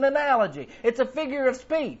saying. It's an analogy. It's a figure of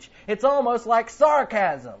speech. It's almost like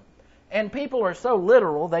sarcasm. And people are so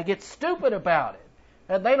literal, they get stupid about it.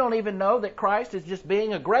 And they don't even know that Christ is just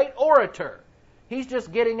being a great orator. He's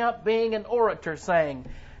just getting up being an orator saying,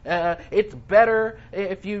 it's better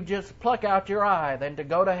if you just pluck out your eye than to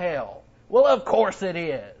go to hell. Well, of course it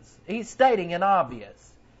is. He's stating an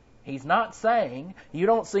obvious. He's not saying, you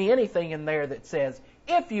don't see anything in there that says,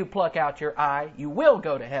 if you pluck out your eye, you will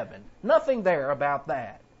go to heaven. Nothing there about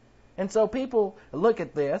that. And so people look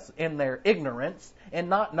at this in their ignorance and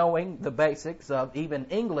not knowing the basics of even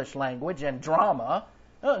English language and drama.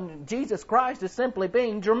 Jesus Christ is simply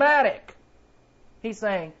being dramatic. He's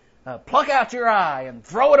saying, pluck out your eye and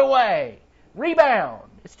throw it away. Rebound.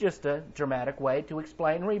 It's just a dramatic way to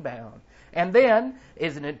explain rebound. And then,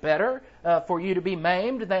 isn't it better for you to be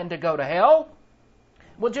maimed than to go to hell?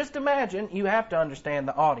 Well, just imagine, you have to understand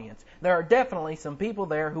the audience. There are definitely some people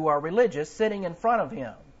there who are religious sitting in front of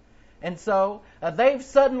him. And so they've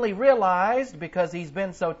suddenly realized, because he's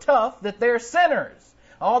been so tough, that they're sinners.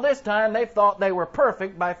 All this time they've thought they were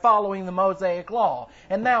perfect by following the Mosaic law.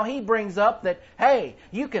 And now he brings up that, hey,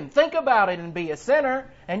 you can think about it and be a sinner,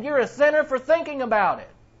 and you're a sinner for thinking about it.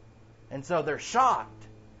 And so they're shocked.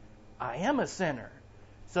 I am a sinner.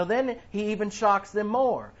 So then he even shocks them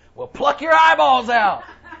more. Well, pluck your eyeballs out.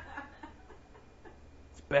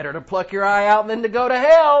 better to pluck your eye out than to go to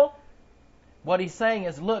hell. What he's saying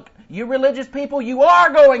is, look, you religious people, you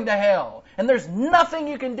are going to hell. And there's nothing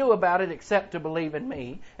you can do about it except to believe in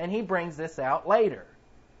me. And he brings this out later.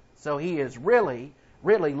 So he is really,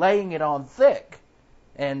 really laying it on thick.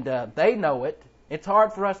 And they know it. It's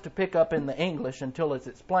hard for us to pick up in the English until it's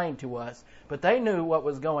explained to us. But they knew what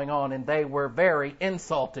was going on, and they were very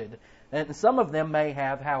insulted. And some of them may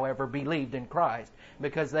have, however, believed in Christ,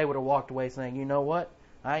 because they would have walked away saying, you know what?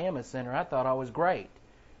 I am a sinner. I thought I was great.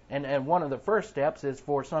 And one of the first steps is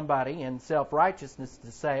for somebody in self-righteousness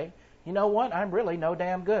to say, you know what? I'm really no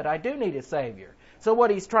damn good. I do need a Savior. So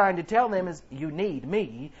what he's trying to tell them is, you need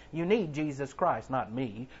me. You need Jesus Christ. Not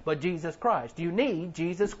me, but Jesus Christ. You need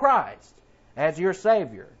Jesus Christ as your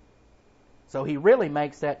Savior. So he really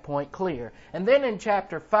makes that point clear. And then in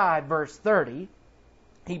chapter 5, verse 30,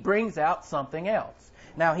 he brings out something else.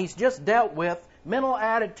 Now, he's just dealt with mental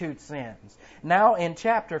attitude sins. Now, in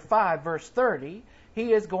chapter 5, verse 30,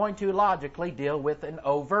 he is going to logically deal with an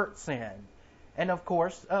overt sin. And of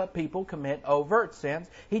course, people commit overt sins.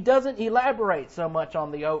 He doesn't elaborate so much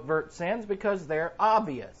on the overt sins because they're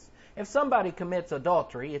obvious. If somebody commits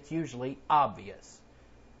adultery, it's usually obvious.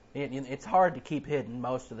 It's hard to keep hidden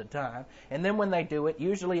most of the time. And then when they do it,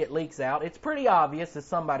 usually it leaks out. It's pretty obvious that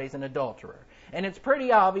somebody's an adulterer. And it's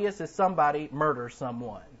pretty obvious that somebody murders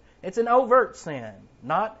someone. It's an overt sin,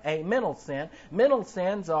 not a mental sin. Mental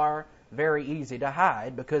sins are very easy to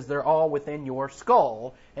hide because they're all within your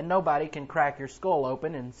skull, and nobody can crack your skull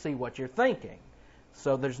open and see what you're thinking.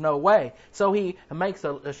 So there's no way. So he makes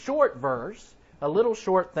a short verse, a little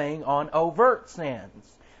short thing on overt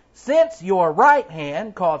sins. Since your right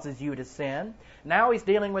hand causes you to sin, now he's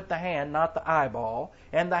dealing with the hand, not the eyeball.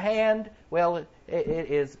 And the hand, well,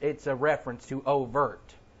 it's a reference to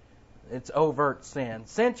overt. It's overt sin.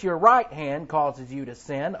 Since your right hand causes you to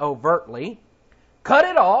sin overtly, cut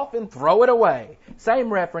it off and throw it away.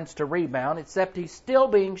 Same reference to rebound, except he's still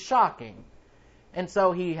being shocking. And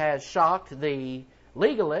so he has shocked the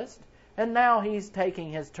legalist, and now he's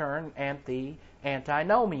taking his turn at the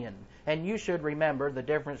antinomian. And you should remember the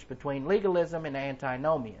difference between legalism and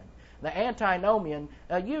antinomian. The antinomian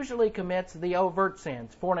usually commits the overt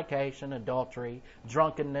sins, fornication, adultery,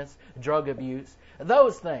 drunkenness, drug abuse,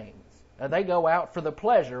 those things. They go out for the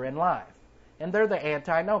pleasure in life. And they're the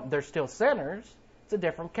antinomian. They're still sinners. It's a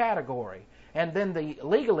different category. And then the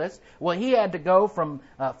legalist, well, he had to go from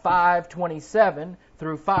 5:27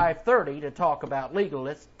 through 5:30 to talk about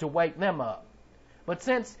legalists to wake them up. But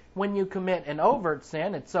since when you commit an overt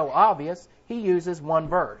sin, it's so obvious, he uses one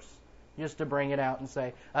verse just to bring it out and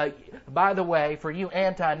say, by the way, for you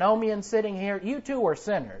antinomians sitting here, you too are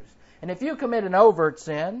sinners. And if you commit an overt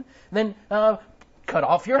sin, then cut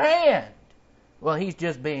off your hand. Well, he's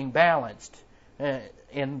just being balanced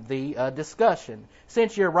in the discussion.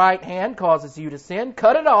 Since your right hand causes you to sin,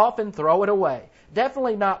 cut it off and throw it away.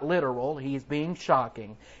 Definitely not literal. He's being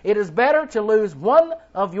shocking. It is better to lose one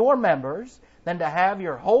of your members than to have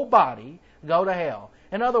your whole body go to hell.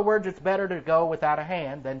 In other words, it's better to go without a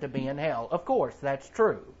hand than to be in hell. Of course, that's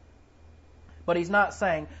true. But he's not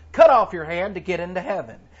saying, cut off your hand to get into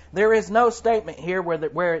heaven. There is no statement here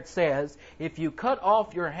where it says, if you cut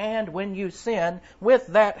off your hand when you sin, with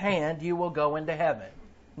that hand you will go into heaven.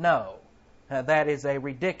 No, that is a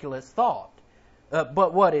ridiculous thought.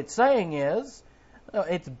 But what it's saying is,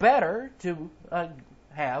 it's better to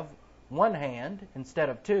have one hand instead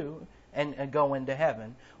of two and go into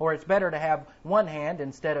heaven. Or it's better to have one hand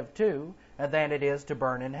instead of two than it is to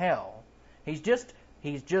burn in hell. He's just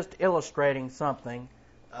illustrating something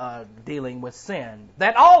dealing with sin.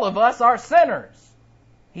 That all of us are sinners.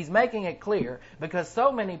 He's making it clear because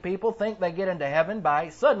so many people think they get into heaven by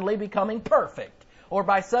suddenly becoming perfect or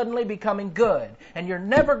by suddenly becoming good. And you're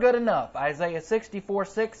never good enough. Isaiah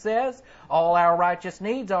 64:6 says, all our righteous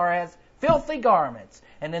needs are as filthy garments.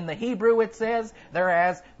 And in the Hebrew it says they're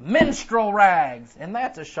as menstrual rags. And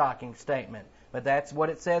that's a shocking statement. But that's what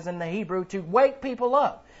it says in the Hebrew to wake people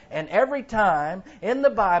up. And every time in the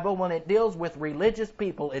Bible when it deals with religious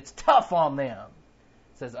people, it's tough on them.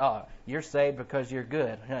 It says, you're saved because you're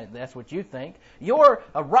good. That's what you think. Your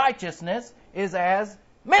righteousness is as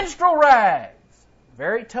menstrual rags.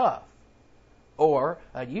 Very tough. Or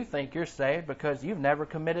you think you're saved because you've never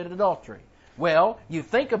committed adultery. Well, you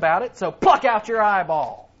think about it, so pluck out your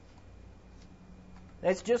eyeball.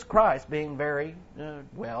 It's just Christ being very,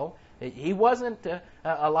 he wasn't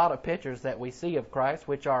a lot of pictures that we see of Christ,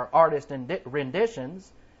 which are artist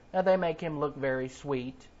renditions. They make him look very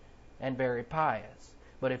sweet and very pious.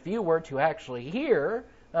 But if you were to actually hear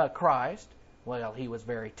Christ, well, he was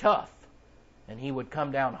very tough. And he would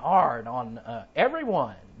come down hard on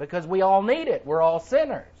everyone because we all need it. We're all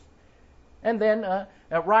sinners. And then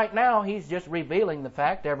right now he's just revealing the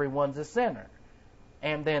fact everyone's a sinner.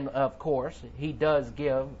 And then, of course, he does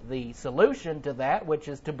give the solution to that, which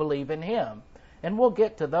is to believe in him. And we'll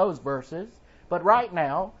get to those verses. But right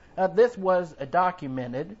now, this was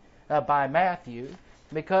documented by Matthew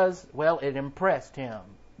because, well, it impressed him.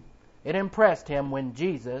 It impressed him when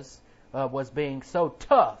Jesus was being so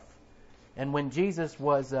tough and when Jesus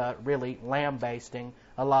was really lambasting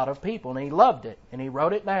a lot of people. And he loved it, and he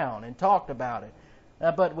wrote it down and talked about it.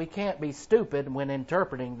 But we can't be stupid when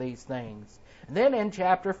interpreting these things. And then in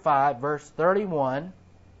chapter 5, verse 31,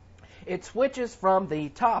 it switches from the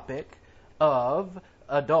topic of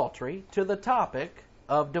adultery to the topic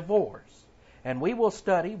of divorce. And we will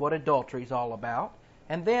study what adultery is all about.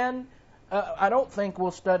 And then I don't think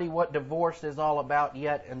we'll study what divorce is all about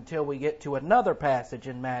yet until we get to another passage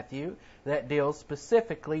in Matthew that deals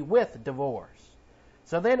specifically with divorce.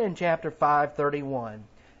 So then in chapter 5:31,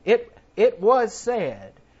 it was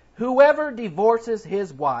said, whoever divorces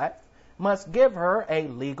his wife must give her a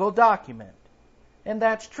legal document. And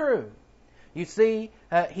that's true. You see,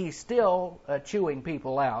 he's still chewing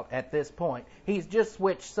people out at this point. He's just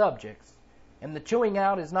switched subjects. And the chewing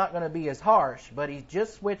out is not going to be as harsh, but he's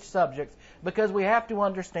just switched subjects because we have to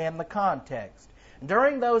understand the context.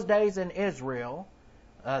 During those days in Israel,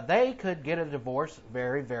 they could get a divorce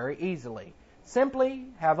very, very easily. Simply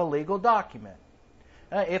have a legal document.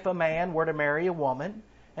 If a man were to marry a woman,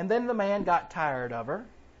 and then the man got tired of her,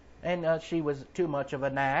 and she was too much of a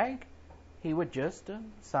nag, he would just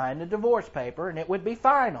sign the divorce paper, and it would be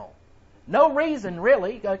final. No reason,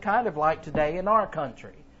 really, kind of like today in our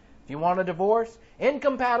country. If you want a divorce,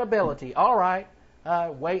 incompatibility, all right,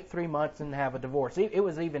 wait 3 months and have a divorce. It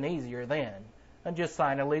was even easier then. And just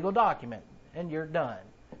sign a legal document, and you're done,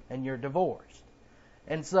 and you're divorced.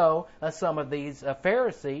 And so some of these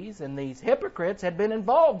Pharisees and these hypocrites had been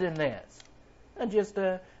involved in this. And just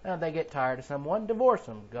they get tired of someone, divorce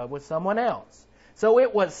them, go with someone else. So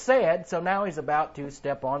it was said, so now he's about to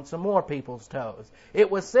step on some more people's toes.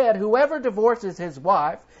 It was said, whoever divorces his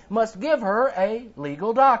wife must give her a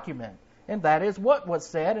legal document. And that is what was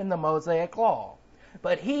said in the Mosaic Law.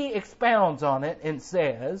 But he expounds on it and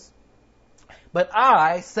says, but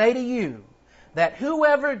I say to you that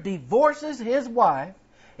whoever divorces his wife,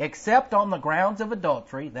 except on the grounds of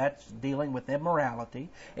adultery, that's dealing with immorality,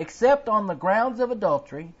 except on the grounds of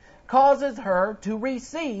adultery, causes her to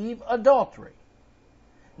receive adultery.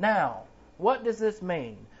 Now, what does this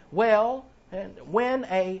mean? Well, when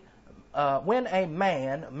a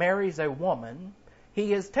man marries a woman,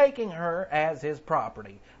 he is taking her as his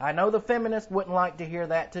property. I know the feminists wouldn't like to hear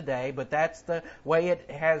that today, but that's the way it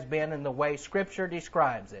has been and the way Scripture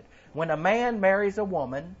describes it. When a man marries a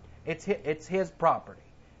woman, it's his property,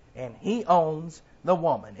 and he owns the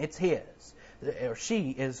woman. It's his, or she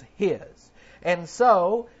is his. And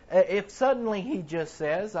so, if suddenly he just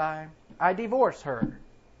says, I divorce her,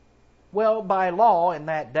 well, by law in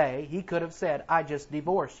that day, he could have said, I just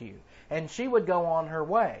divorce you. And she would go on her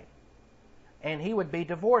way. And he would be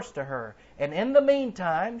divorced to her. And in the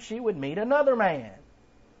meantime, she would meet another man.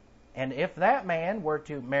 And if that man were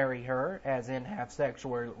to marry her, as in have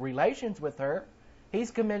sexual relations with her,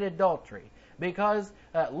 he's committed adultery. Because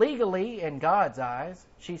legally, in God's eyes,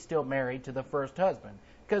 she's still married to the first husband.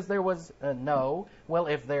 Because there was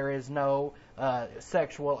if there is no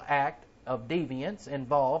sexual act of deviance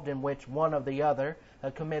involved in which one of the other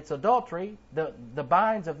commits adultery, the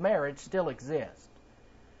binds of marriage still exist.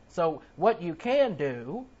 So what you can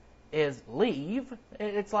do is leave.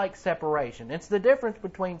 It's like separation. It's the difference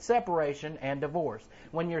between separation and divorce.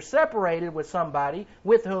 When you're separated with somebody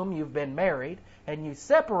with whom you've been married and you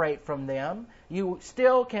separate from them, you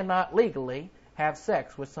still cannot legally have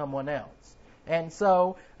sex with someone else. And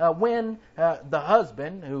so when the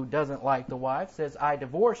husband, who doesn't like the wife, says, I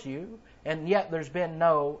divorce you, and yet there's been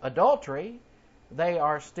no adultery, they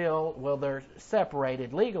are still, they're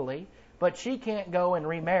separated legally, but she can't go and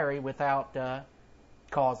remarry without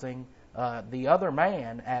causing the other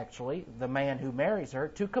man, actually, the man who marries her,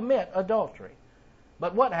 to commit adultery.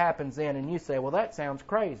 But what happens then? And you say, well, that sounds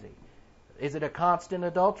crazy. Is it a constant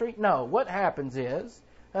adultery? No. What happens is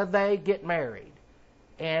they get married,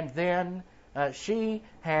 and then she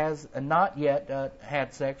has not yet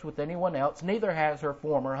had sex with anyone else, neither has her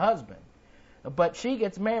former husband. But she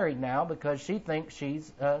gets married now because she thinks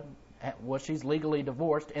she's legally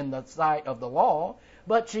divorced in the sight of the law,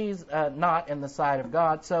 but she's not in the sight of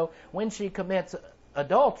God. So when she commits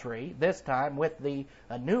adultery, this time with the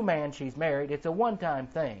new man she's married, it's a one-time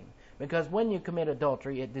thing. Because when you commit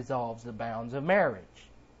adultery, it dissolves the bounds of marriage.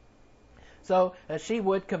 So she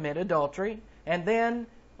would commit adultery, and then,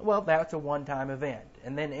 well, that's a one-time event.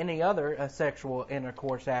 And then any other sexual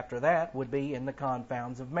intercourse after that would be in the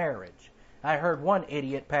confines of marriage. I heard one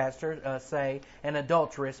idiot pastor say an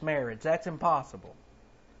adulterous marriage. That's impossible.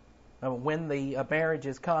 When the marriage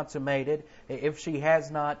is consummated, if she has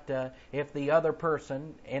not, if the other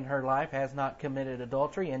person in her life has not committed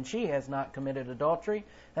adultery and she has not committed adultery,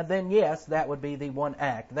 then yes, that would be the one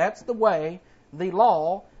act. That's the way the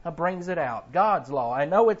law brings it out. God's law. I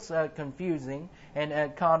know it's confusing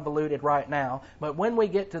and convoluted right now, but when we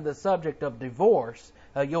get to the subject of divorce,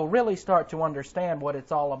 you'll really start to understand what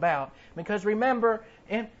it's all about. Because remember,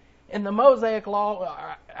 in the Mosaic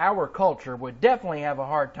Law, our culture would definitely have a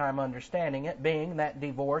hard time understanding it, being that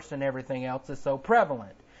divorce and everything else is so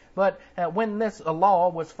prevalent. But when this law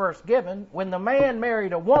was first given, when the man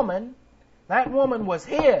married a woman, that woman was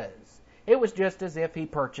his. It was just as if he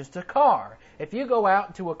purchased a car. If you go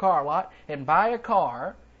out to a car lot and buy a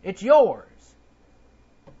car, it's yours.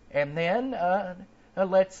 And then,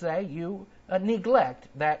 let's say you neglect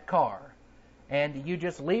that car, and you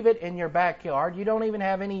just leave it in your backyard. You don't even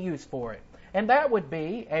have any use for it. And that would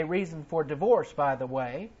be a reason for divorce, by the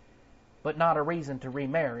way, but not a reason to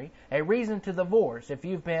remarry. A reason to divorce if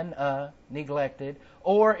you've been neglected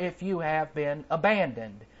or if you have been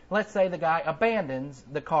abandoned. Let's say the guy abandons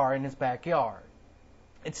the car in his backyard.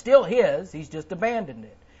 It's still his, he's just abandoned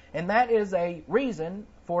it. And that is a reason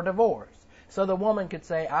for divorce. So the woman could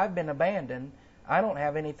say, I've been abandoned, I don't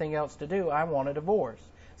have anything else to do, I want a divorce.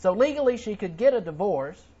 So legally she could get a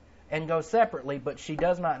divorce and go separately, but she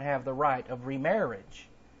does not have the right of remarriage.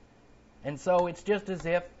 And so it's just as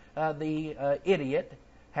if the idiot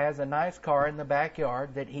has a nice car in the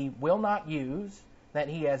backyard that he will not use, that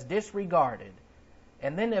he has disregarded.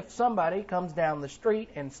 And then if somebody comes down the street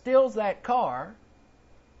and steals that car,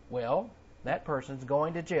 well, that person's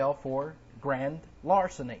going to jail for grand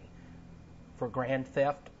larceny, for grand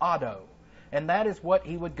theft auto. And that is what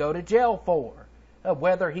he would go to jail for,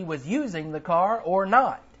 whether he was using the car or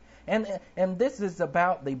not. And this is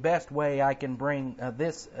about the best way I can bring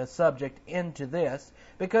this subject into this,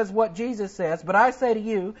 because what Jesus says, but I say to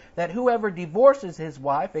you that whoever divorces his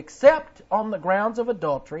wife except on the grounds of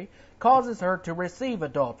adultery causes her to receive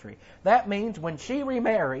adultery. That means when she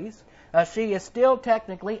remarries, she is still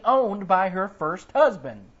technically owned by her first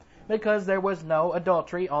husband, because there was no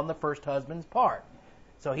adultery on the first husband's part.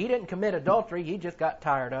 So he didn't commit adultery, he just got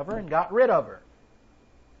tired of her and got rid of her.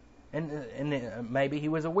 And maybe he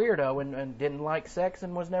was a weirdo and didn't like sex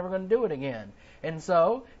and was never going to do it again. And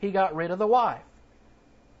so he got rid of the wife.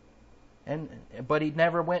 But he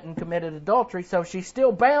never went and committed adultery, so she's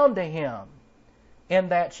still bound to him in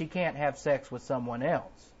that she can't have sex with someone else,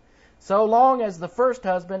 so long as the first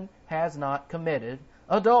husband has not committed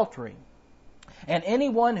adultery. And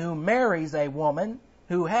anyone who marries a woman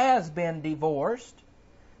who has been divorced,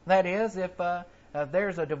 that is, if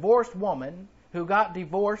there's a divorced woman who got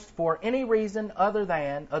divorced for any reason other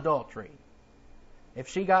than adultery. If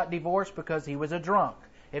she got divorced because he was a drunk.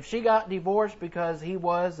 If she got divorced because he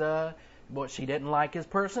was, she didn't like his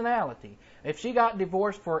personality. If she got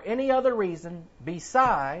divorced for any other reason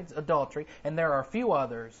besides adultery, and there are a few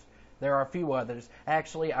others.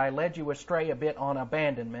 Actually, I led you astray a bit on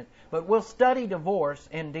abandonment, but we'll study divorce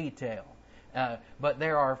in detail. But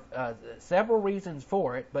there are several reasons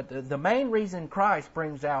for it, but the main reason Christ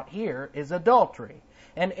brings out here is adultery.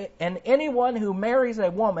 And anyone who marries a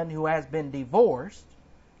woman who has been divorced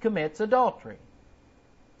commits adultery.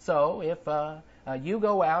 So if you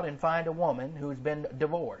go out and find a woman who's been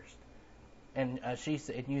divorced, and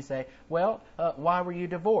you say, well, why were you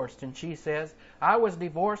divorced? And she says, I was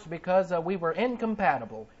divorced because we were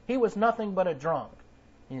incompatible. He was nothing but a drunk.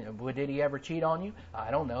 Did he ever cheat on you? I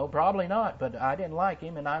don't know, probably not, but I didn't like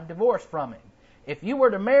him and I'm divorced from him. If you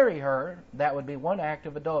were to marry her, that would be one act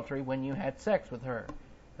of adultery when you had sex with her.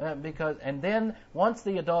 And then once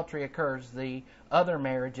the adultery occurs, the other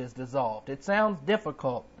marriage is dissolved. It sounds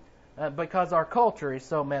difficult because our culture is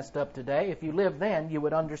so messed up today. If you lived then, you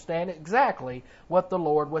would understand exactly what the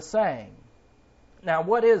Lord was saying. Now,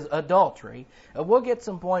 what is adultery? We'll get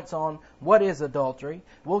some points on what is adultery.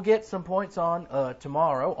 We'll get some points on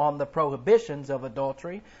tomorrow on the prohibitions of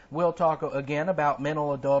adultery. We'll talk again about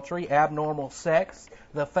mental adultery, abnormal sex,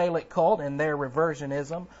 the phallic cult and their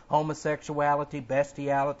reversionism, homosexuality,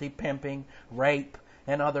 bestiality, pimping, rape,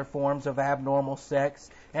 and other forms of abnormal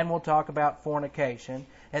sex. And we'll talk about fornication.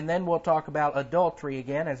 And then we'll talk about adultery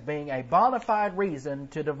again as being a bona fide reason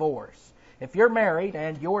to divorce. If you're married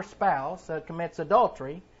and your spouse commits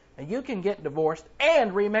adultery, you can get divorced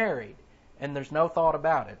and remarried. And there's no thought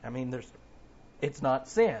about it. I mean, it's not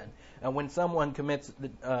sin. When someone commits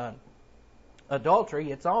adultery,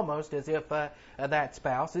 it's almost as if that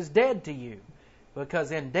spouse is dead to you.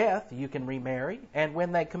 Because in death, you can remarry, and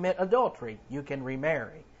when they commit adultery, you can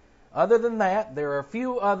remarry. Other than that, there are a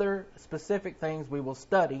few other specific things we will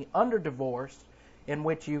study under divorce in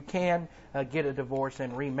which you can get a divorce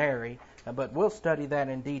and remarry, but we'll study that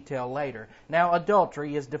in detail later. Now,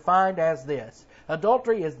 adultery is defined as this.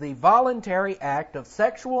 Adultery is the voluntary act of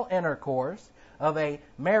sexual intercourse of a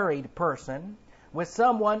married person with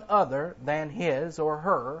someone other than his or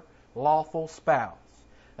her lawful spouse.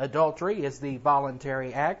 Adultery is the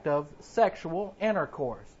voluntary act of sexual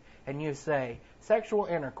intercourse. And you say, sexual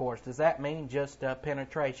intercourse, does that mean just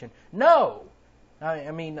penetration? No!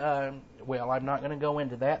 I'm not going to go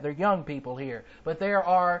into that. They're young people here. But there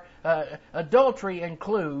are, adultery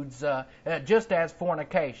includes, just as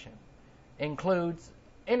fornication, includes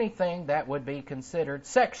anything that would be considered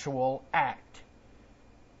sexual act.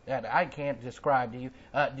 That I can't describe to you.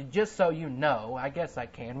 Just so you know, I guess I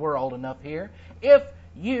can. We're old enough here. If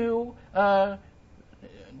you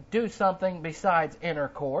do something besides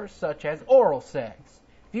intercourse, such as oral sex.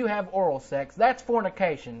 If you have oral sex, that's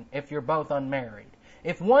fornication if you're both unmarried.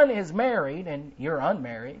 If one is married and you're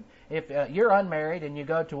unmarried, if you're unmarried and you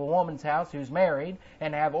go to a woman's house who's married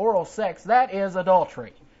and have oral sex, that is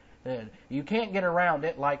adultery. You can't get around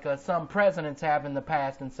it like some presidents have in the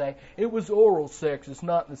past and say, it was oral sex, it's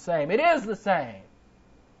not the same. It is the same.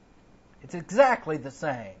 It's exactly the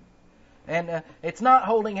same. And it's not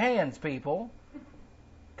holding hands, people.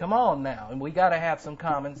 Come on now. And we got to have some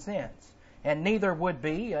common sense. And neither would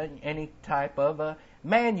be any type of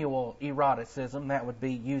manual eroticism. That would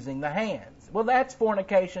be using the hands. Well, that's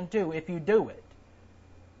fornication too, if you do it.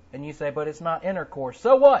 And you say, but it's not intercourse.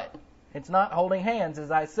 So what? It's not holding hands,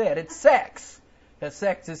 as I said. It's sex.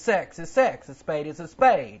 Sex is sex is sex. A spade is a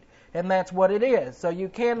spade. And that's what it is. So you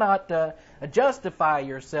cannot justify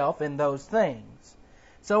yourself in those things.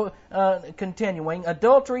 So, continuing,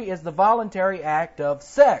 adultery is the voluntary act of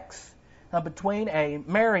sex between a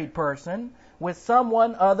married person with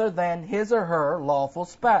someone other than his or her lawful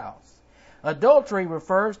spouse. Adultery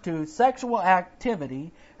refers to sexual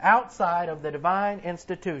activity outside of the divine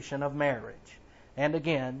institution of marriage. And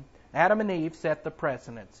again, Adam and Eve set the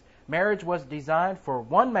precedence. Marriage was designed for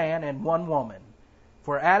one man and one woman,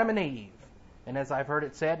 for Adam and Eve. And as I've heard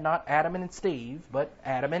it said, not Adam and Steve, but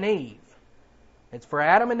Adam and Eve. It's for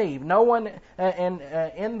Adam and Eve. No one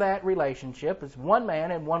in that relationship is one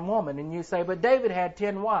man and one woman. And you say, but David had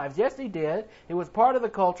 10 wives. Yes, he did. It was part of the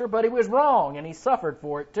culture, but he was wrong, and he suffered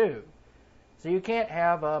for it too. So you can't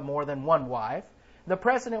have more than one wife. The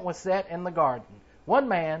precedent was set in the garden. One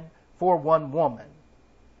man for one woman.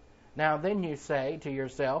 Now then you say to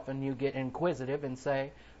yourself, and you get inquisitive and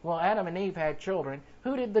say, well, Adam and Eve had children.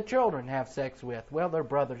 Who did the children have sex with? Well, they're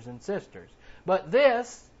brothers and sisters. But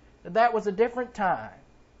that was a different time.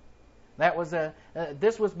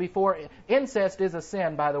 This was before. Incest is a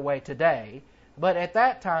sin, by the way, today. But at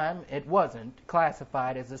that time, it wasn't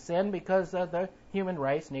classified as a sin because the human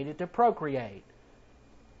race needed to procreate.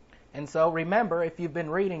 And so remember, if you've been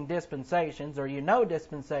reading dispensations or you know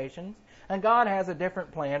dispensations, and God has a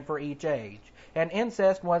different plan for each age. And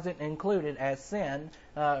incest wasn't included as sin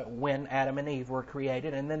when Adam and Eve were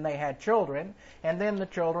created. And then they had children, and then the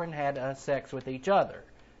children had sex with each other.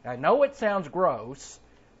 I know it sounds gross,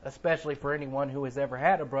 especially for anyone who has ever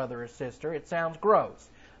had a brother or sister. It sounds gross.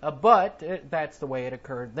 But that's the way it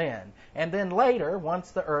occurred then. And then later,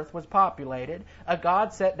 once the earth was populated,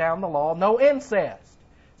 God set down the law, no incest.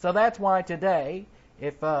 So that's why today,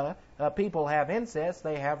 if people have incest,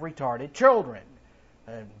 they have retarded children.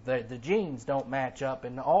 The genes don't match up,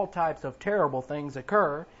 and all types of terrible things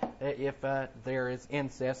occur if there is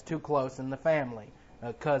incest too close in the family.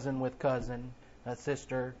 A cousin with cousin, a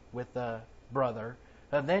sister with a brother,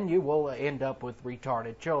 then you will end up with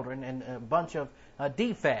retarded children and a bunch of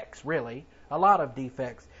defects, really, a lot of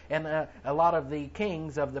defects. And a lot of the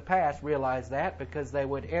kings of the past realized that because they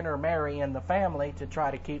would intermarry in the family to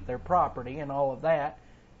try to keep their property and all of that,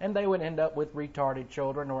 and they would end up with retarded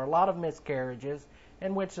children or a lot of miscarriages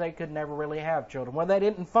in which they could never really have children. Well, they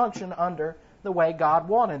didn't function under the way God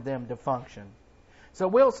wanted them to function. So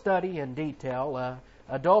we'll study in detail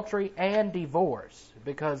adultery and divorce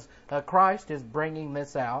because Christ is bringing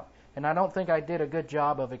this out. And I don't think I did a good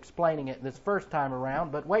job of explaining it this first time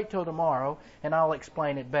around, but wait till tomorrow and I'll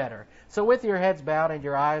explain it better. So with your heads bowed and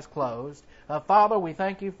your eyes closed, Father, we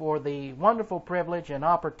thank you for the wonderful privilege and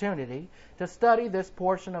opportunity to study this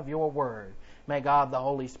portion of your word. May God the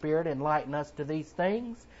Holy Spirit enlighten us to these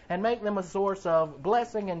things and make them a source of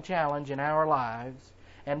blessing and challenge in our lives.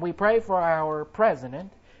 And we pray for our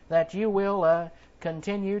president that you will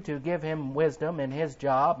continue to give him wisdom in his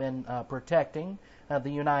job in protecting the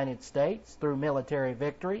United States through military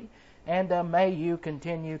victory, and may you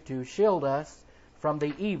continue to shield us from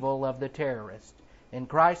the evil of the terrorist. In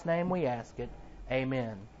Christ's name we ask it.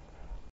 Amen.